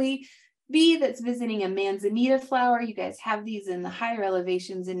lovely bee that's visiting a manzanita flower. You guys have these in the higher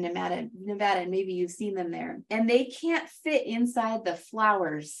elevations in Nevada, and maybe you've seen them there. And they can't fit inside the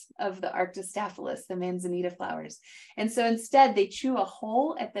flowers of the Arctostaphylos, the manzanita flowers. And so instead they chew a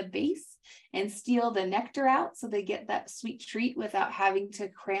hole at the base and steal the nectar out, so they get that sweet treat without having to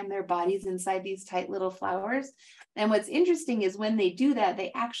cram their bodies inside these tight little flowers. And what's interesting is when they do that,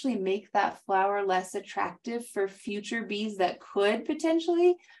 they actually make that flower less attractive for future bees that could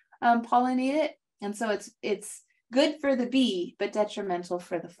potentially pollinate it. And so it's good for the bee, but detrimental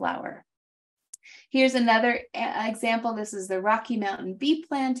for the flower. Here's another example. This is the Rocky Mountain bee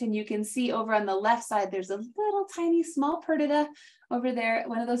plant, and you can see over on the left side, there's a little tiny small perdita over there,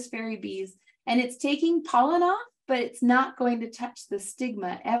 one of those fairy bees, and it's taking pollen off, but it's not going to touch the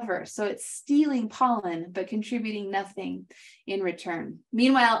stigma ever. So it's stealing pollen, but contributing nothing in return.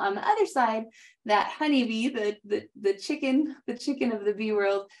 Meanwhile, on the other side, that honeybee, the chicken of the bee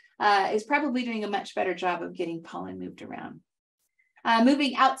world, is probably doing a much better job of getting pollen moved around.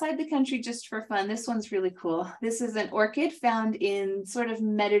 Moving outside the country just for fun, this one's really cool. This is an orchid found in sort of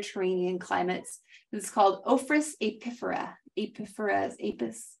Mediterranean climates. It's called Ophrys apifera. Apifera is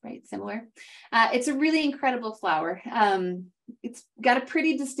apis, right? Similar. It's a really incredible flower. It's got a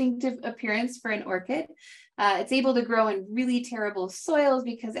pretty distinctive appearance for an orchid. It's able to grow in really terrible soils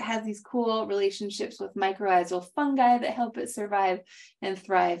because it has these cool relationships with mycorrhizal fungi that help it survive and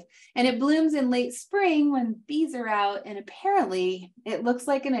thrive. And it blooms in late spring when bees are out, and apparently it looks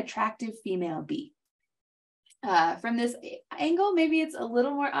like an attractive female bee. From this angle, maybe it's a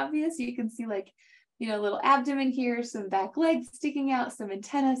little more obvious. You can see like, a little abdomen here, some back legs sticking out, some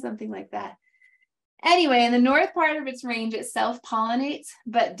antenna, something like that. Anyway, in the north part of its range, it self-pollinates,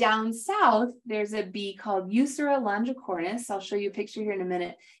 but down south, there's a bee called Eucera longicornis. I'll show you a picture here in a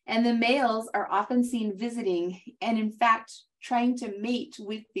minute. And the males are often seen visiting and in fact, trying to mate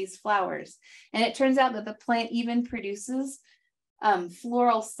with these flowers. And it turns out that the plant even produces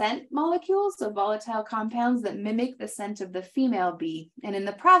floral scent molecules, so volatile compounds that mimic the scent of the female bee. And in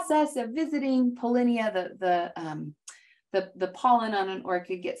the process of visiting pollinia, the pollen on an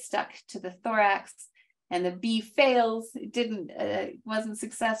orchid gets stuck to the thorax, and the bee fails. It wasn't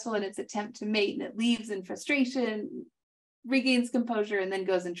successful in its attempt to mate, and it leaves in frustration, regains composure, and then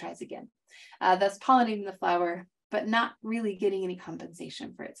goes and tries again, thus pollinating the flower, but not really getting any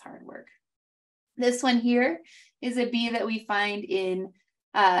compensation for its hard work. This one here is a bee that we find in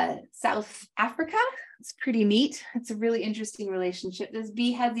South Africa. It's pretty neat. It's a really interesting relationship. This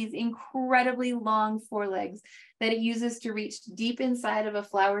bee has these incredibly long forelegs that it uses to reach deep inside of a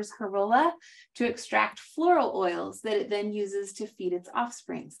flower's corolla to extract floral oils that it then uses to feed its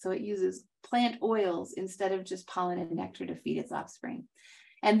offspring. So it uses plant oils instead of just pollen and nectar to feed its offspring.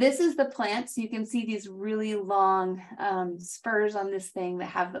 And this is the plant. So you can see these really long spurs on this thing that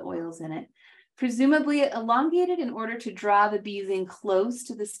have the oils in it. Presumably elongated in order to draw the bees in close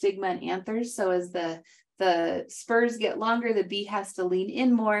to the stigma and anthers. So as the spurs get longer, the bee has to lean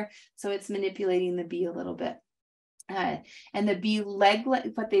in more. So it's manipulating the bee a little bit. And the bee leg,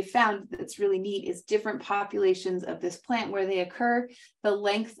 what they found that's really neat is different populations of this plant where they occur, the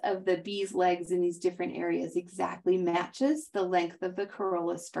length of the bee's legs in these different areas exactly matches the length of the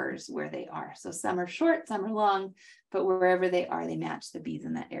corolla spurs where they are. So some are short, some are long, but wherever they are, they match the bees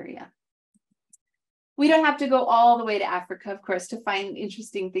in that area. We don't have to go all the way to Africa, of course, to find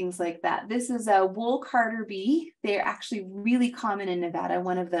interesting things like that. This is a wool carder bee. They're actually really common in Nevada.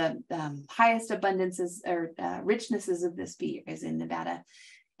 One of the highest abundances or richnesses of this bee is in Nevada.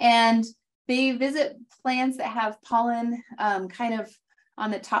 And they visit plants that have pollen kind of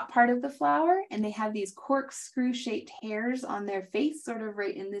on the top part of the flower, and they have these corkscrew-shaped hairs on their face, sort of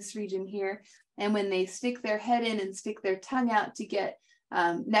right in this region here. And when they stick their head in and stick their tongue out to get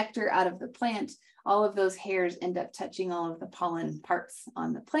nectar out of the plant, all of those hairs end up touching all of the pollen parts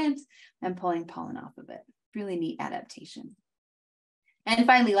on the plant and pulling pollen off of it. Really neat adaptation. And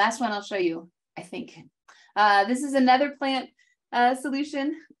finally, last one I'll show you, I think. This is another plant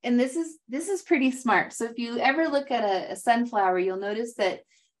solution, and this is pretty smart. So if you ever look at a sunflower, you'll notice that,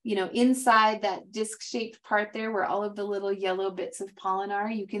 you know, inside that disc-shaped part there where all of the little yellow bits of pollen are,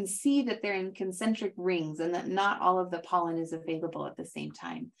 you can see that they're in concentric rings and that not all of the pollen is available at the same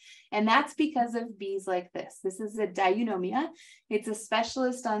time. And that's because of bees like this. This is a Dieunomia. It's a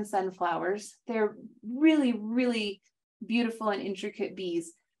specialist on sunflowers. They're really, really beautiful and intricate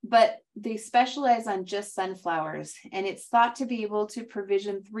bees, but they specialize on just sunflowers. And it's thought to be able to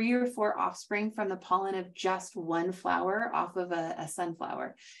provision 3 or 4 offspring from the pollen of just one flower off of a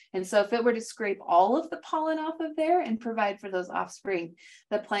sunflower. And so if it were to scrape all of the pollen off of there and provide for those offspring,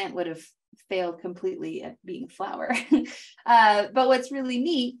 the plant would have failed completely at being flower. But what's really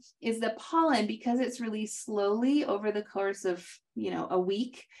neat is the pollen, because it's released slowly over the course of, you know, a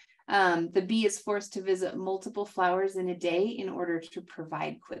week, the bee is forced to visit multiple flowers in a day in order to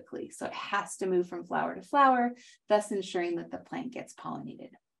provide quickly. So it has to move from flower to flower, thus ensuring that the plant gets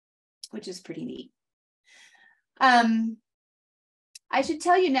pollinated, which is pretty neat. I should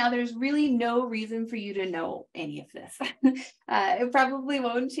tell you now, there's really no reason for you to know any of this. It probably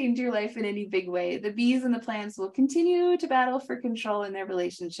won't change your life in any big way. The bees and the plants will continue to battle for control in their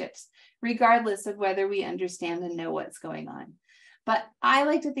relationships, regardless of whether we understand and know what's going on. But I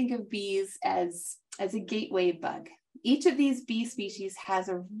like to think of bees as a gateway bug. Each of these bee species has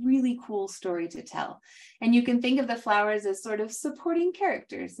a really cool story to tell. And you can think of the flowers as sort of supporting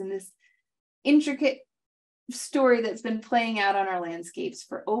characters in this intricate story that's been playing out on our landscapes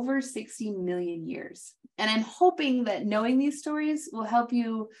for over 60 million years. And I'm hoping that knowing these stories will help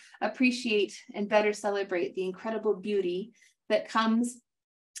you appreciate and better celebrate the incredible beauty that comes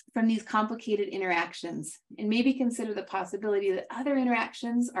from these complicated interactions, and maybe consider the possibility that other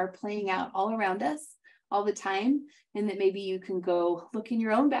interactions are playing out all around us all the time, and that maybe you can go look in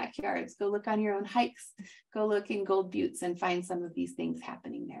your own backyards, go look on your own hikes, go look in Gold Buttes and find some of these things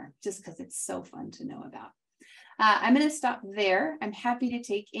happening there, just because it's so fun to know about. I'm going to stop there. I'm happy to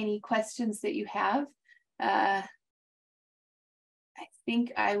take any questions that you have. I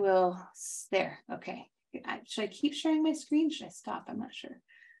think I will, there, okay. Should I keep sharing my screen? Should I stop? I'm not sure.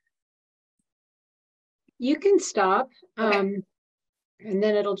 You can stop, Okay. and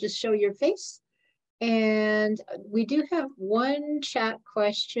then it'll just show your face. And we do have one chat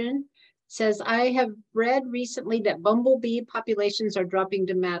question. says, I have read recently that bumblebee populations are dropping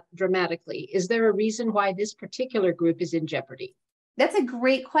dramatically. Is there a reason why this particular group is in jeopardy? That's a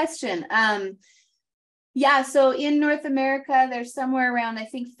great question. Yeah, so in North America, there's somewhere around, I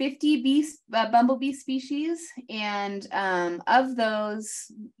think, 50 bumblebee species. And of those,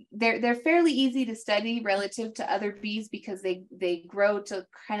 they're fairly easy to study relative to other bees because they grow to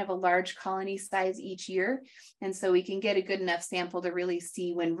kind of a large colony size each year. And so we can get a good enough sample to really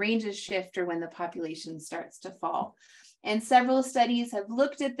see when ranges shift or when the population starts to fall. And several studies have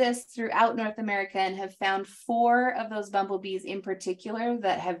looked at this throughout North America and have found 4 of those bumblebees in particular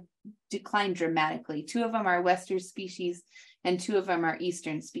that have declined dramatically. 2 of them are Western species and 2 of them are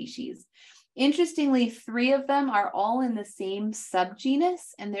Eastern species. Interestingly, 3 of them are all in the same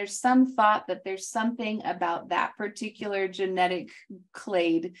subgenus, and there's some thought that there's something about that particular genetic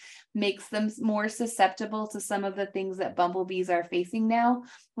clade makes them more susceptible to some of the things that bumblebees are facing now,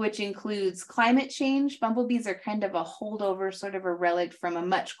 which includes climate change. Bumblebees are kind of a holdover, sort of a relic from a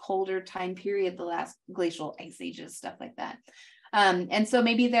much colder time period, the last glacial ice ages, stuff like that. And so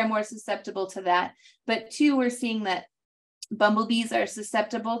maybe they're more susceptible to that. But 2, we're seeing that bumblebees are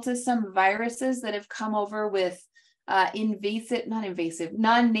susceptible to some viruses that have come over with non-native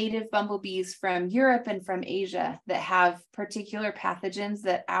bumblebees from Europe and from Asia that have particular pathogens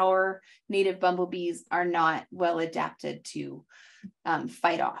that our native bumblebees are not well adapted to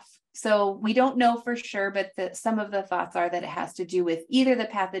fight off. So we don't know for sure, but some of the thoughts are that it has to do with either the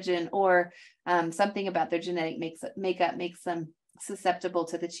pathogen or something about their genetic makeup makes them susceptible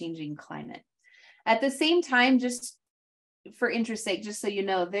to the changing climate. At the same time, just for interest's sake, just so you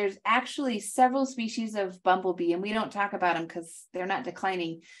know, there's actually several species of bumblebee, and we don't talk about them because they're not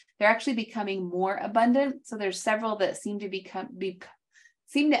declining. They're actually becoming more abundant. So there's several that seem to be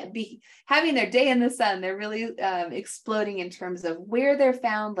having their day in the sun. They're really exploding in terms of where they're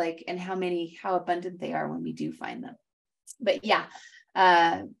found, like, and how abundant they are when we do find them. But yeah,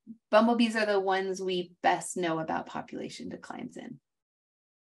 bumblebees are the ones we best know about population declines in.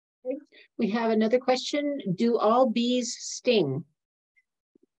 We have another question. Do all bees sting?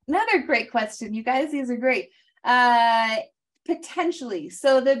 Another great question. You guys, these are great. Potentially.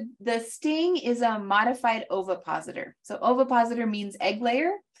 So the sting is a modified ovipositor. So ovipositor means egg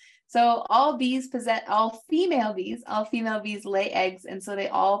layer. So all female bees lay eggs, and so they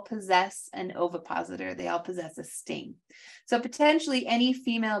all possess an ovipositor. They all possess a sting. So potentially any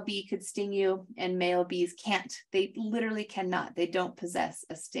female bee could sting you, and male bees can't. They literally cannot. They don't possess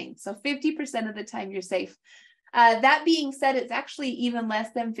a sting. So 50% of the time you're safe. That being said, it's actually even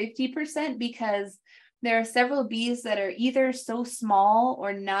less than 50% because there are several bees that are either so small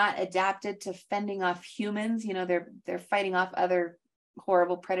or not adapted to fending off humans. You know, they're fighting off other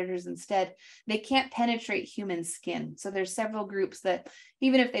horrible predators instead. They can't penetrate human skin. So there's several groups that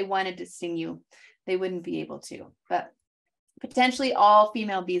even if they wanted to sting you, they wouldn't be able to. But potentially all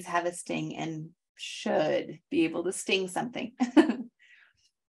female bees have a sting and should be able to sting something.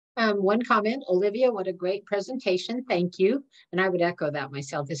 One comment, Olivia, what a great presentation. Thank you. And I would echo that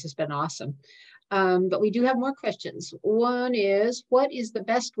myself. This has been awesome. But we do have more questions. One is, what is the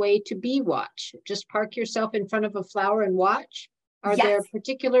best way to bee watch? Just park yourself in front of a flower and watch? Are Yes. there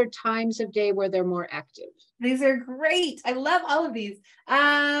particular times of day where they're more active? These are great. I love all of these.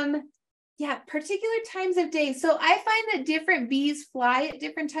 Yeah, particular times of day. So I find that different bees fly at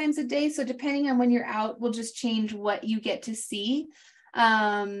different times of day. So depending on when you're out, will just change what you get to see.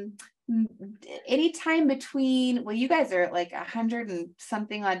 Anytime between, well, you guys are at like 100 and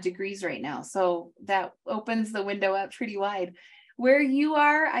something odd degrees right now. So that opens the window up pretty wide. Where you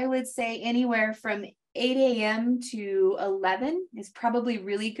are, I would say anywhere from 8 a.m. to 11 is probably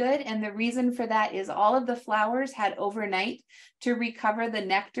really good. And the reason for that is all of the flowers had overnight to recover the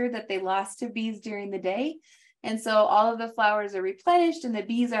nectar that they lost to bees during the day. And so all of the flowers are replenished and the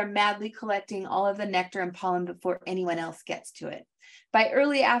bees are madly collecting all of the nectar and pollen before anyone else gets to it. By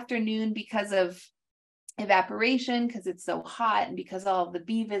early afternoon, because of evaporation, because it's so hot and because all of the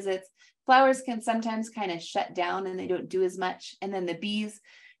bee visits, flowers can sometimes kind of shut down and they don't do as much. And then the bees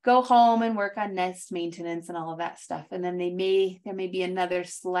go home and work on nest maintenance and all of that stuff. And then there may be another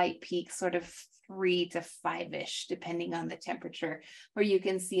slight peak, sort of 3 to 5-ish, depending on the temperature, where you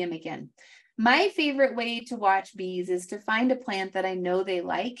can see them again. My favorite way to watch bees is to find a plant that I know they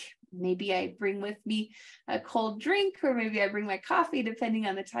like. Maybe I bring with me a cold drink, or maybe I bring my coffee, depending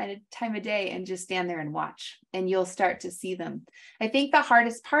on the time of day, and just stand there and watch, and you'll start to see them. I think the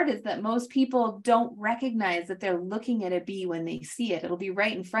hardest part is that most people don't recognize that they're looking at a bee when they see it. It'll be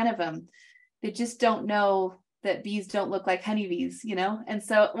right in front of them. They just don't know that bees don't look like honeybees, you know? And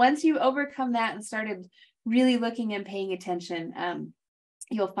so once you overcome that and started really looking and paying attention,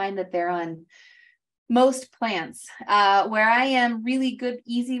 you'll find that they're on most plants. Where I am, really good,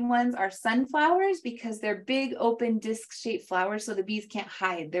 easy ones are sunflowers, because they're big, open, disc-shaped flowers, so the bees can't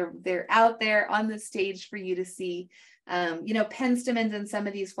hide. They're out there on the stage for you to see. Penstemons and some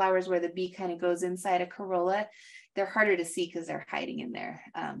of these flowers where the bee kind of goes inside a corolla, they're harder to see because they're hiding in there.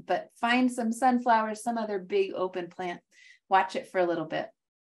 But find some sunflowers, some other big open plant, watch it for a little bit.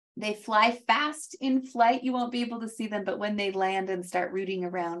 They fly fast in flight. You won't be able to see them, but when they land and start rooting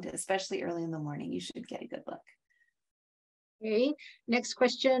around, especially early in the morning, you should get a good look. Okay, next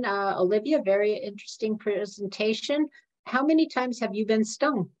question, Olivia, very interesting presentation. How many times have you been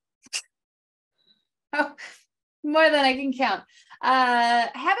stung? Oh, more than I can count. I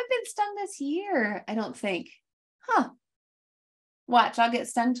haven't been stung this year, I don't think. Watch, I'll get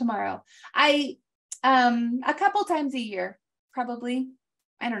stung tomorrow. A couple times a year, probably.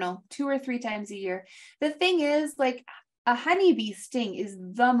 I don't know, 2 or 3 times a year. The thing is, like, a honeybee sting is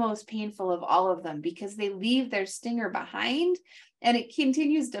the most painful of all of them, because they leave their stinger behind and it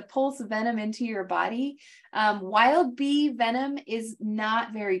continues to pulse venom into your body. Wild bee venom is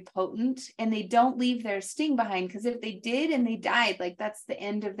not very potent, and they don't leave their sting behind, because if they did and they died, like, that's the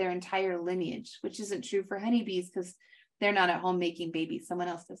end of their entire lineage, which isn't true for honeybees because they're not at home making babies. Someone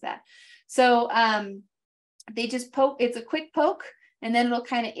else does that. So they just poke. It's a quick poke, and then it'll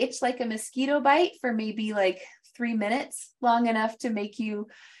kind of itch like a mosquito bite for maybe like 3 minutes, long enough to make you,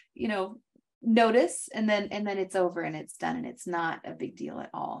 notice, and then it's over and it's done, and it's not a big deal at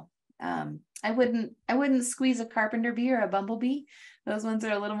all. I wouldn't squeeze a carpenter bee or a bumblebee. Those ones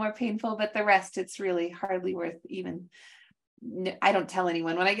are a little more painful, but the rest, it's really hardly worth even. I don't tell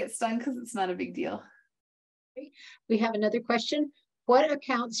anyone when I get stung because it's not a big deal. We have another question. What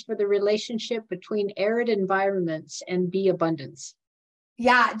accounts for the relationship between arid environments and bee abundance?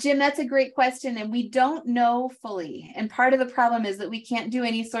 Yeah, Jim, that's a great question. And we don't know fully. And part of the problem is that we can't do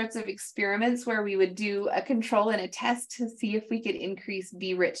any sorts of experiments where we would do a control and a test to see if we could increase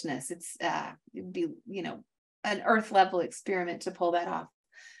bee richness. It'd be, an earth level experiment to pull that off.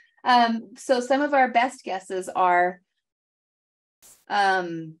 So some of our best guesses are,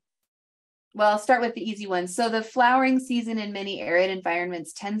 well, I'll start with the easy ones. So the flowering season in many arid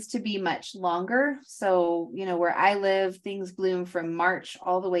environments tends to be much longer. So, where I live, things bloom from March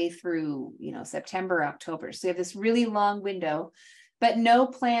all the way through, September, October. So you have this really long window, but no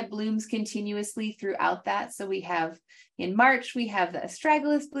plant blooms continuously throughout that. So we have in March, we have the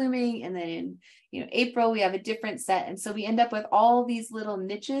astragalus blooming, and then in April, we have a different set. And so we end up with all these little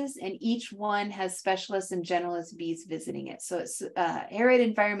niches, and each one has specialists and generalist bees visiting it. So it's arid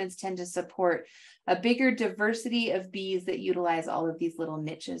environments tend to support a bigger diversity of bees that utilize all of these little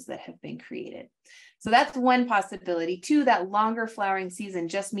niches that have been created. So that's one possibility. 2, that longer flowering season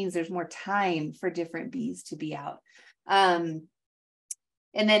just means there's more time for different bees to be out.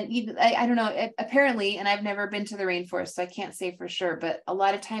 And then I don't know, apparently, and I've never been to the rainforest, so I can't say for sure, but a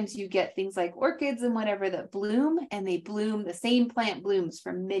lot of times you get things like orchids and whatever that bloom, and they bloom, the same plant blooms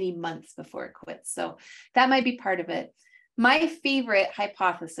for many months before it quits. So that might be part of it. My favorite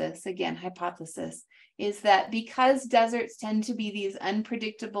hypothesis, is that because deserts tend to be these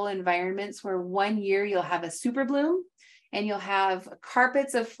unpredictable environments where one year you'll have a super bloom, and you'll have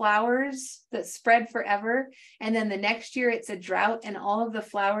carpets of flowers that spread forever. And then the next year it's a drought and all of the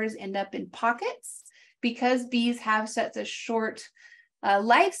flowers end up in pockets. Because bees have such a short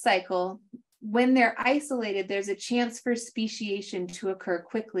life cycle, when they're isolated, there's a chance for speciation to occur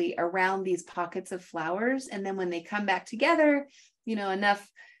quickly around these pockets of flowers. And then when they come back together, enough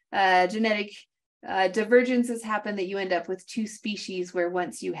genetic divergences happen that you end up with 2 species where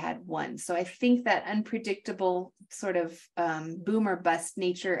once you had one. So I think that unpredictable sort of boom or bust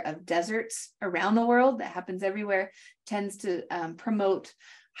nature of deserts around the world that happens everywhere tends to promote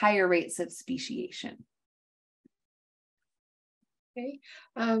higher rates of speciation. Okay.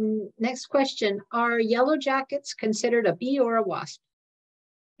 Next question. Are yellow jackets considered a bee or a wasp?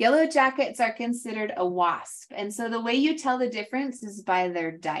 Yellow jackets are considered a wasp. And so the way you tell the difference is by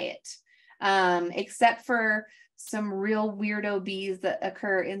their diet. Except for some real weirdo bees that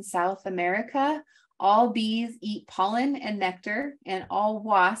occur in South America, all bees eat pollen and nectar, and all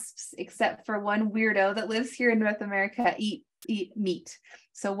wasps, except for one weirdo that lives here in North America, eat meat.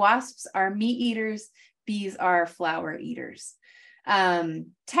 So wasps are meat eaters, bees are flower eaters.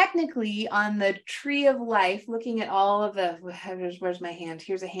 Technically, on the tree of life, looking at all of the, where's my hand?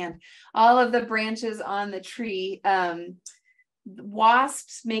 Here's a hand. All of the branches on the tree,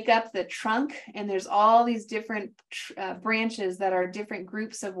 wasps make up the trunk, and there's all these different branches that are different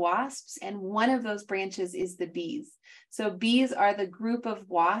groups of wasps, and one of those branches is the bees. So bees are the group of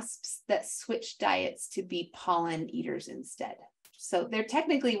wasps that switch diets to be pollen eaters instead. So they're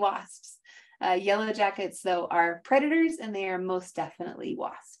technically wasps. Yellow jackets, though, are predators, and they are most definitely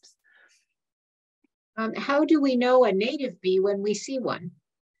wasps. How do we know a native bee when we see one?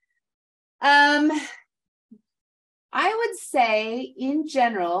 I would say in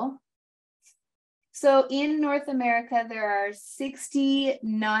general, so in North America, there are 60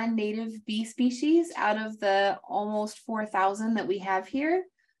 non-native bee species out of the almost 4,000 that we have here.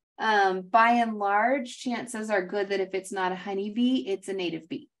 By and large, chances are good that if it's not a honeybee, it's a native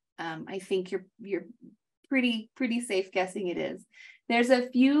bee. I think you're pretty safe guessing it is. There's a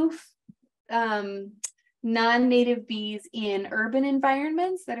few non-native bees in urban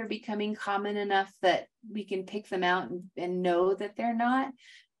environments that are becoming common enough that we can pick them out and know that they're not,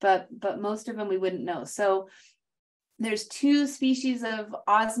 but most of them we wouldn't know. So there's 2 species of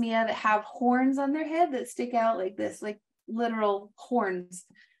osmia that have horns on their head that stick out like this, like literal horns.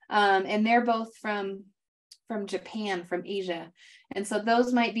 And they're both from Japan, from Asia. And so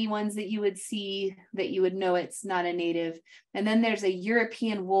those might be ones that you would see that you would know it's not a native. And then there's a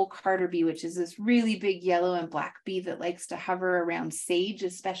European wool carder bee, which is this really big yellow and black bee that likes to hover around sage,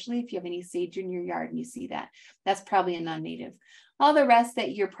 especially if you have any sage in your yard and you see that. That's probably a non-native. All the rest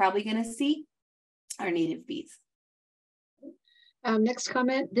that you're probably going to see are native bees. Next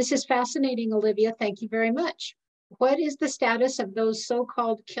comment. This is fascinating, Olivia. Thank you very much. What is the status of those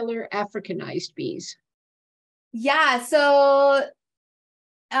so-called killer Africanized bees? Yeah, so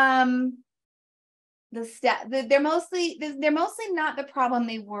they're mostly not the problem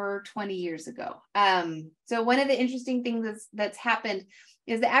they were 20 years ago. So one of the interesting things that's happened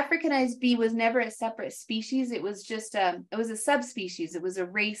is the Africanized bee was never a separate species. It was just it was a subspecies. It was a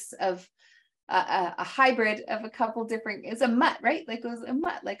race of a hybrid of a couple different, it's a mutt, right? Like it was a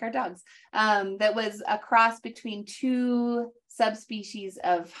mutt, like our dogs, that was a cross between 2 subspecies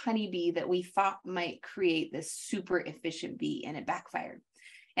of honeybee that we thought might create this super efficient bee, and it backfired.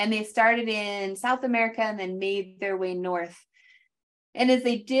 And they started in South America and then made their way north. And as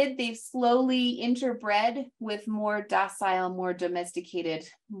they did, they've slowly interbred with more docile, more domesticated,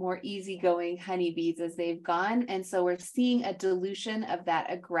 more easygoing honeybees as they've gone. And so we're seeing a dilution of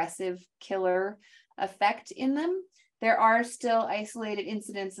that aggressive killer effect in them. There are still isolated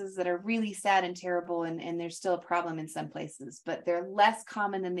incidences that are really sad and terrible, and there's still a problem in some places, but they're less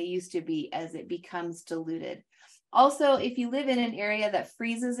common than they used to be as it becomes diluted. Also, if you live in an area that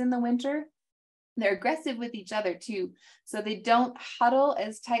freezes in the winter, they're aggressive with each other too. So they don't huddle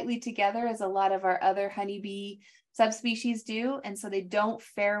as tightly together as a lot of our other honeybee subspecies do. And so they don't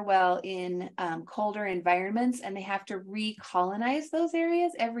fare well in colder environments, and they have to recolonize those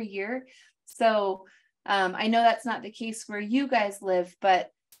areas every year. So I know that's not the case where you guys live,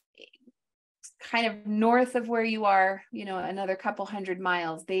 but kind of north of where you are, you know, another couple 100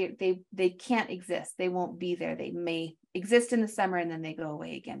 miles, they can't exist. They won't be there. They may exist in the summer and then they go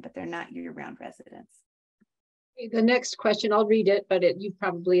away again, but they're not year-round residents. The next question, I'll read it, but you've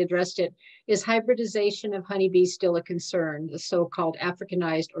probably addressed it. Is hybridization of honeybees still a concern, the so-called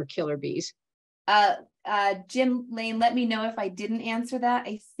Africanized or killer bees? Jim Lane, let me know if I didn't answer that.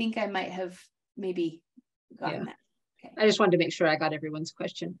 I think I might have maybe gotten that. Okay. I just wanted to make sure I got everyone's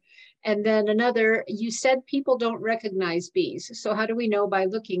question. And then another, you said people don't recognize bees. So how do we know by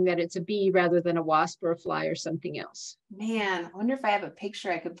looking that it's a bee rather than a wasp or a fly or something else? Man, I wonder if I have a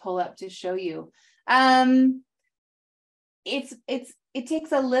picture I could pull up to show you. It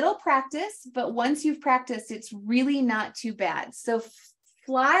takes a little practice, but once you've practiced, it's really not too bad. So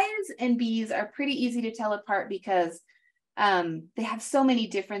flies and bees are pretty easy to tell apart because they have so many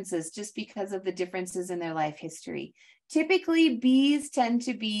differences just because of the differences in their life history. Typically, bees tend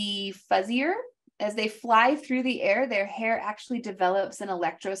to be fuzzier. As they fly through the air, their hair actually develops an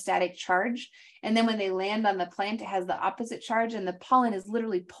electrostatic charge. And then when they land on the plant, it has the opposite charge, and the pollen is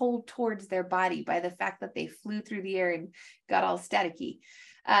literally pulled towards their body by the fact that they flew through the air and got all staticky.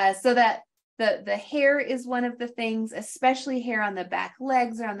 So that the hair is one of the things, especially hair on the back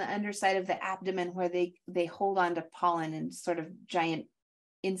legs or on the underside of the abdomen, where they hold on to pollen in sort of giant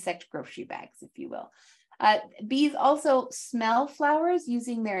insect grocery bags, if you will. Bees also smell flowers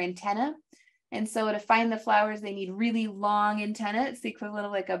using their antenna. And so to find the flowers, they need really long antenna. It's the equivalent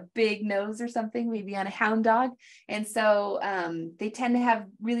of like a big nose or something, maybe on a hound dog. And so they tend to have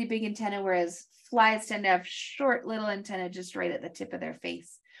really big antenna, whereas flies tend to have short little antenna just right at the tip of their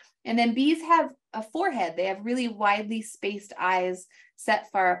face. And then bees have a forehead. They have really widely spaced eyes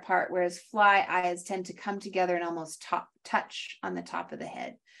set far apart, whereas fly eyes tend to come together and almost touch on the top of the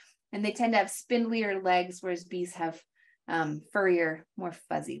head. And they tend to have spindlier legs, whereas bees have furrier, more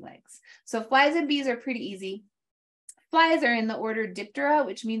fuzzy legs. So flies and bees are pretty easy. Flies are in the order Diptera,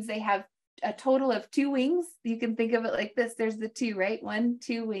 which means they have a total of 2 wings. You can think of it like this. There's the 2, right? 1,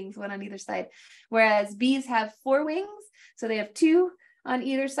 2 wings, 1 on either side. Whereas bees have 4 wings. So they have 2 on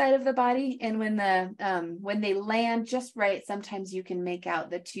either side of the body. And when they land just right, sometimes you can make out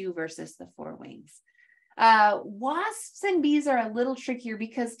the 2 versus the 4 wings. Wasps and bees are a little trickier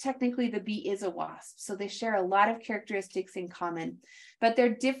because technically the bee is a wasp. So they share a lot of characteristics in common, but their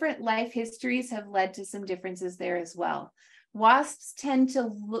different life histories have led to some differences there as well. Wasps tend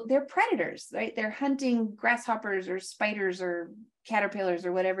to they're predators, right? They're hunting grasshoppers or spiders or caterpillars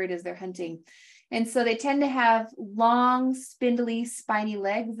or whatever it is they're hunting. And so they tend to have long, spindly, spiny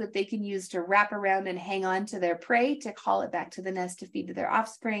legs that they can use to wrap around and hang on to their prey to haul it back to the nest to feed to their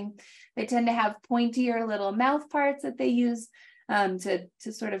offspring. They tend to have pointier little mouth parts that they use to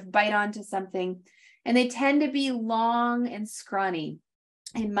sort of bite onto something. And they tend to be long and scrawny.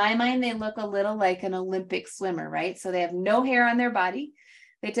 In my mind, they look a little like an Olympic swimmer, right? So they have no hair on their body.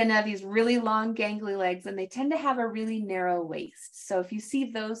 They tend to have these really long, gangly legs, and they tend to have a really narrow waist. So if you see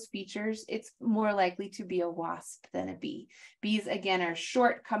those features, it's more likely to be a wasp than a bee. Bees, again, are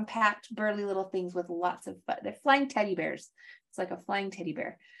short, compact, burly little things with lots of fun. They're flying teddy bears. It's like a flying teddy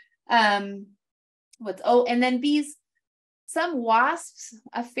bear. And then bees, some wasps,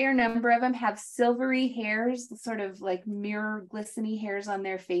 a fair number of them have silvery hairs, sort of like mirror glistening hairs on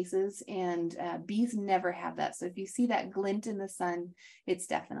their faces, and bees never have that. So if you see that glint in the sun, it's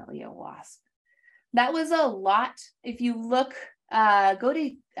definitely a wasp. That was a lot. If you look, go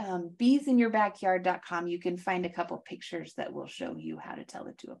to beesinyourbackyard.com. You can find a couple pictures that will show you how to tell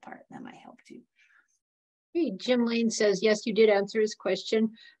the 2 apart. That might help too. Hey, Jim Lane says, yes, you did answer his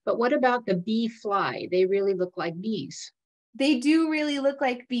question, but what about the bee fly? They really look like bees. They do really look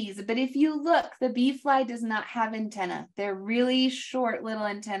like bees, but if you look, the bee fly does not have antenna. They're really short little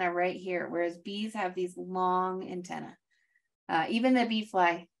antenna right here, whereas bees have these long antenna. Even the bee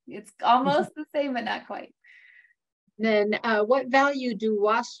fly, it's almost the same, but not quite. Then what value do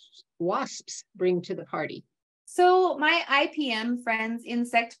wasps bring to the party? So my IPM friends,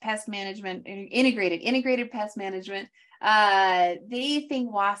 insect pest management, integrated pest management, they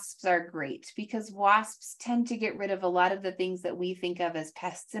think wasps are great because wasps tend to get rid of a lot of the things that we think of as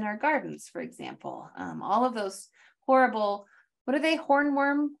pests in our gardens, for example. All of those horrible, what are they,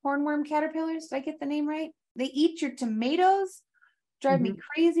 hornworm caterpillars? Did I get the name right? They eat your tomatoes, drive me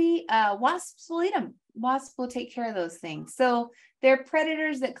crazy. Wasps will eat them. Wasps will take care of those things. So they're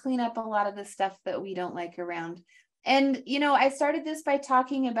predators that clean up a lot of the stuff that we don't like around. And, you know, I started this by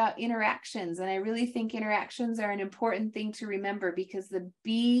talking about interactions, and I really think interactions are an important thing to remember because the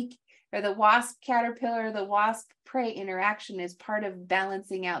bee or the wasp caterpillar, the wasp prey interaction is part of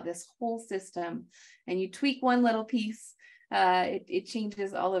balancing out this whole system. And you tweak one little piece, it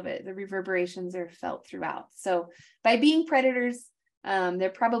changes all of it. The reverberations are felt throughout. So by being predators, they're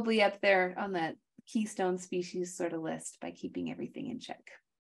probably up there on that keystone species sort of list by keeping everything in check.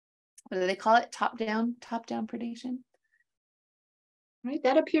 What do they call it? Top-down predation. Right,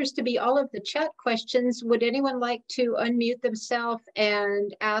 that appears to be all of the chat questions. Would anyone like to unmute themselves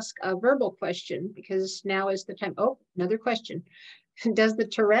and ask a verbal question? Because now is the time. Oh, another question. Does the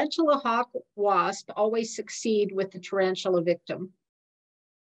tarantula hawk wasp always succeed with the tarantula victim?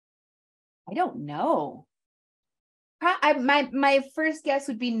 I don't know. My first guess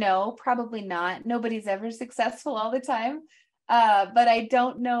would be no, probably not. Nobody's ever successful all the time. But I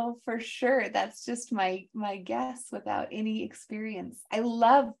don't know for sure. That's just my guess without any experience. I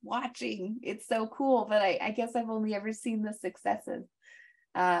love watching. It's so cool, but I guess I've only ever seen the successes.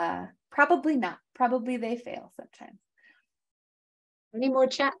 Probably not. Probably they fail sometimes. Any more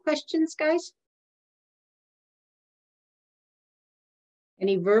chat questions, guys?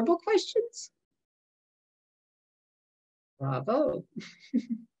 Any verbal questions? Bravo.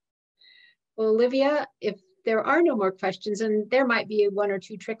 Well, Olivia, if there are no more questions, and there might be 1 or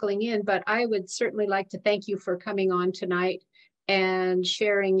 2 trickling in, but I would certainly like to thank you for coming on tonight and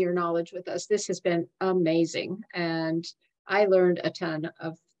sharing your knowledge with us. This has been amazing, and I learned a ton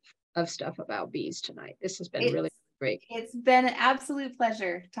of stuff about bees tonight. This has been really great. It's been an absolute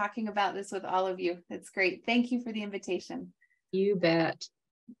pleasure talking about this with all of you. It's great. Thank you for the invitation. You bet.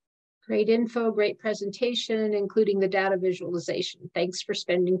 Great info, great presentation, including the data visualization. Thanks for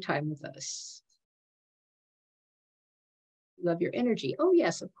spending time with us. Love your energy. Oh,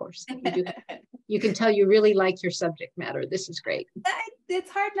 yes, of course. You do. You can tell you really like your subject matter. This is great.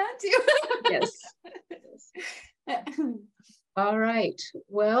 It's hard not to. Yes. All right.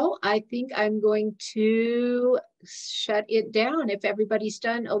 Well, I think I'm going to shut it down. If everybody's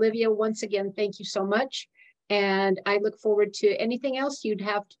done, Olivia, once again, thank you so much. And I look forward to anything else you'd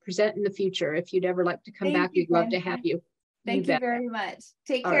have to present in the future. If you'd ever like to come back, we'd love to have you. Thank you very much.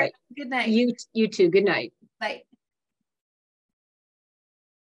 Take All care. right. Good night. You too. Good night. Bye.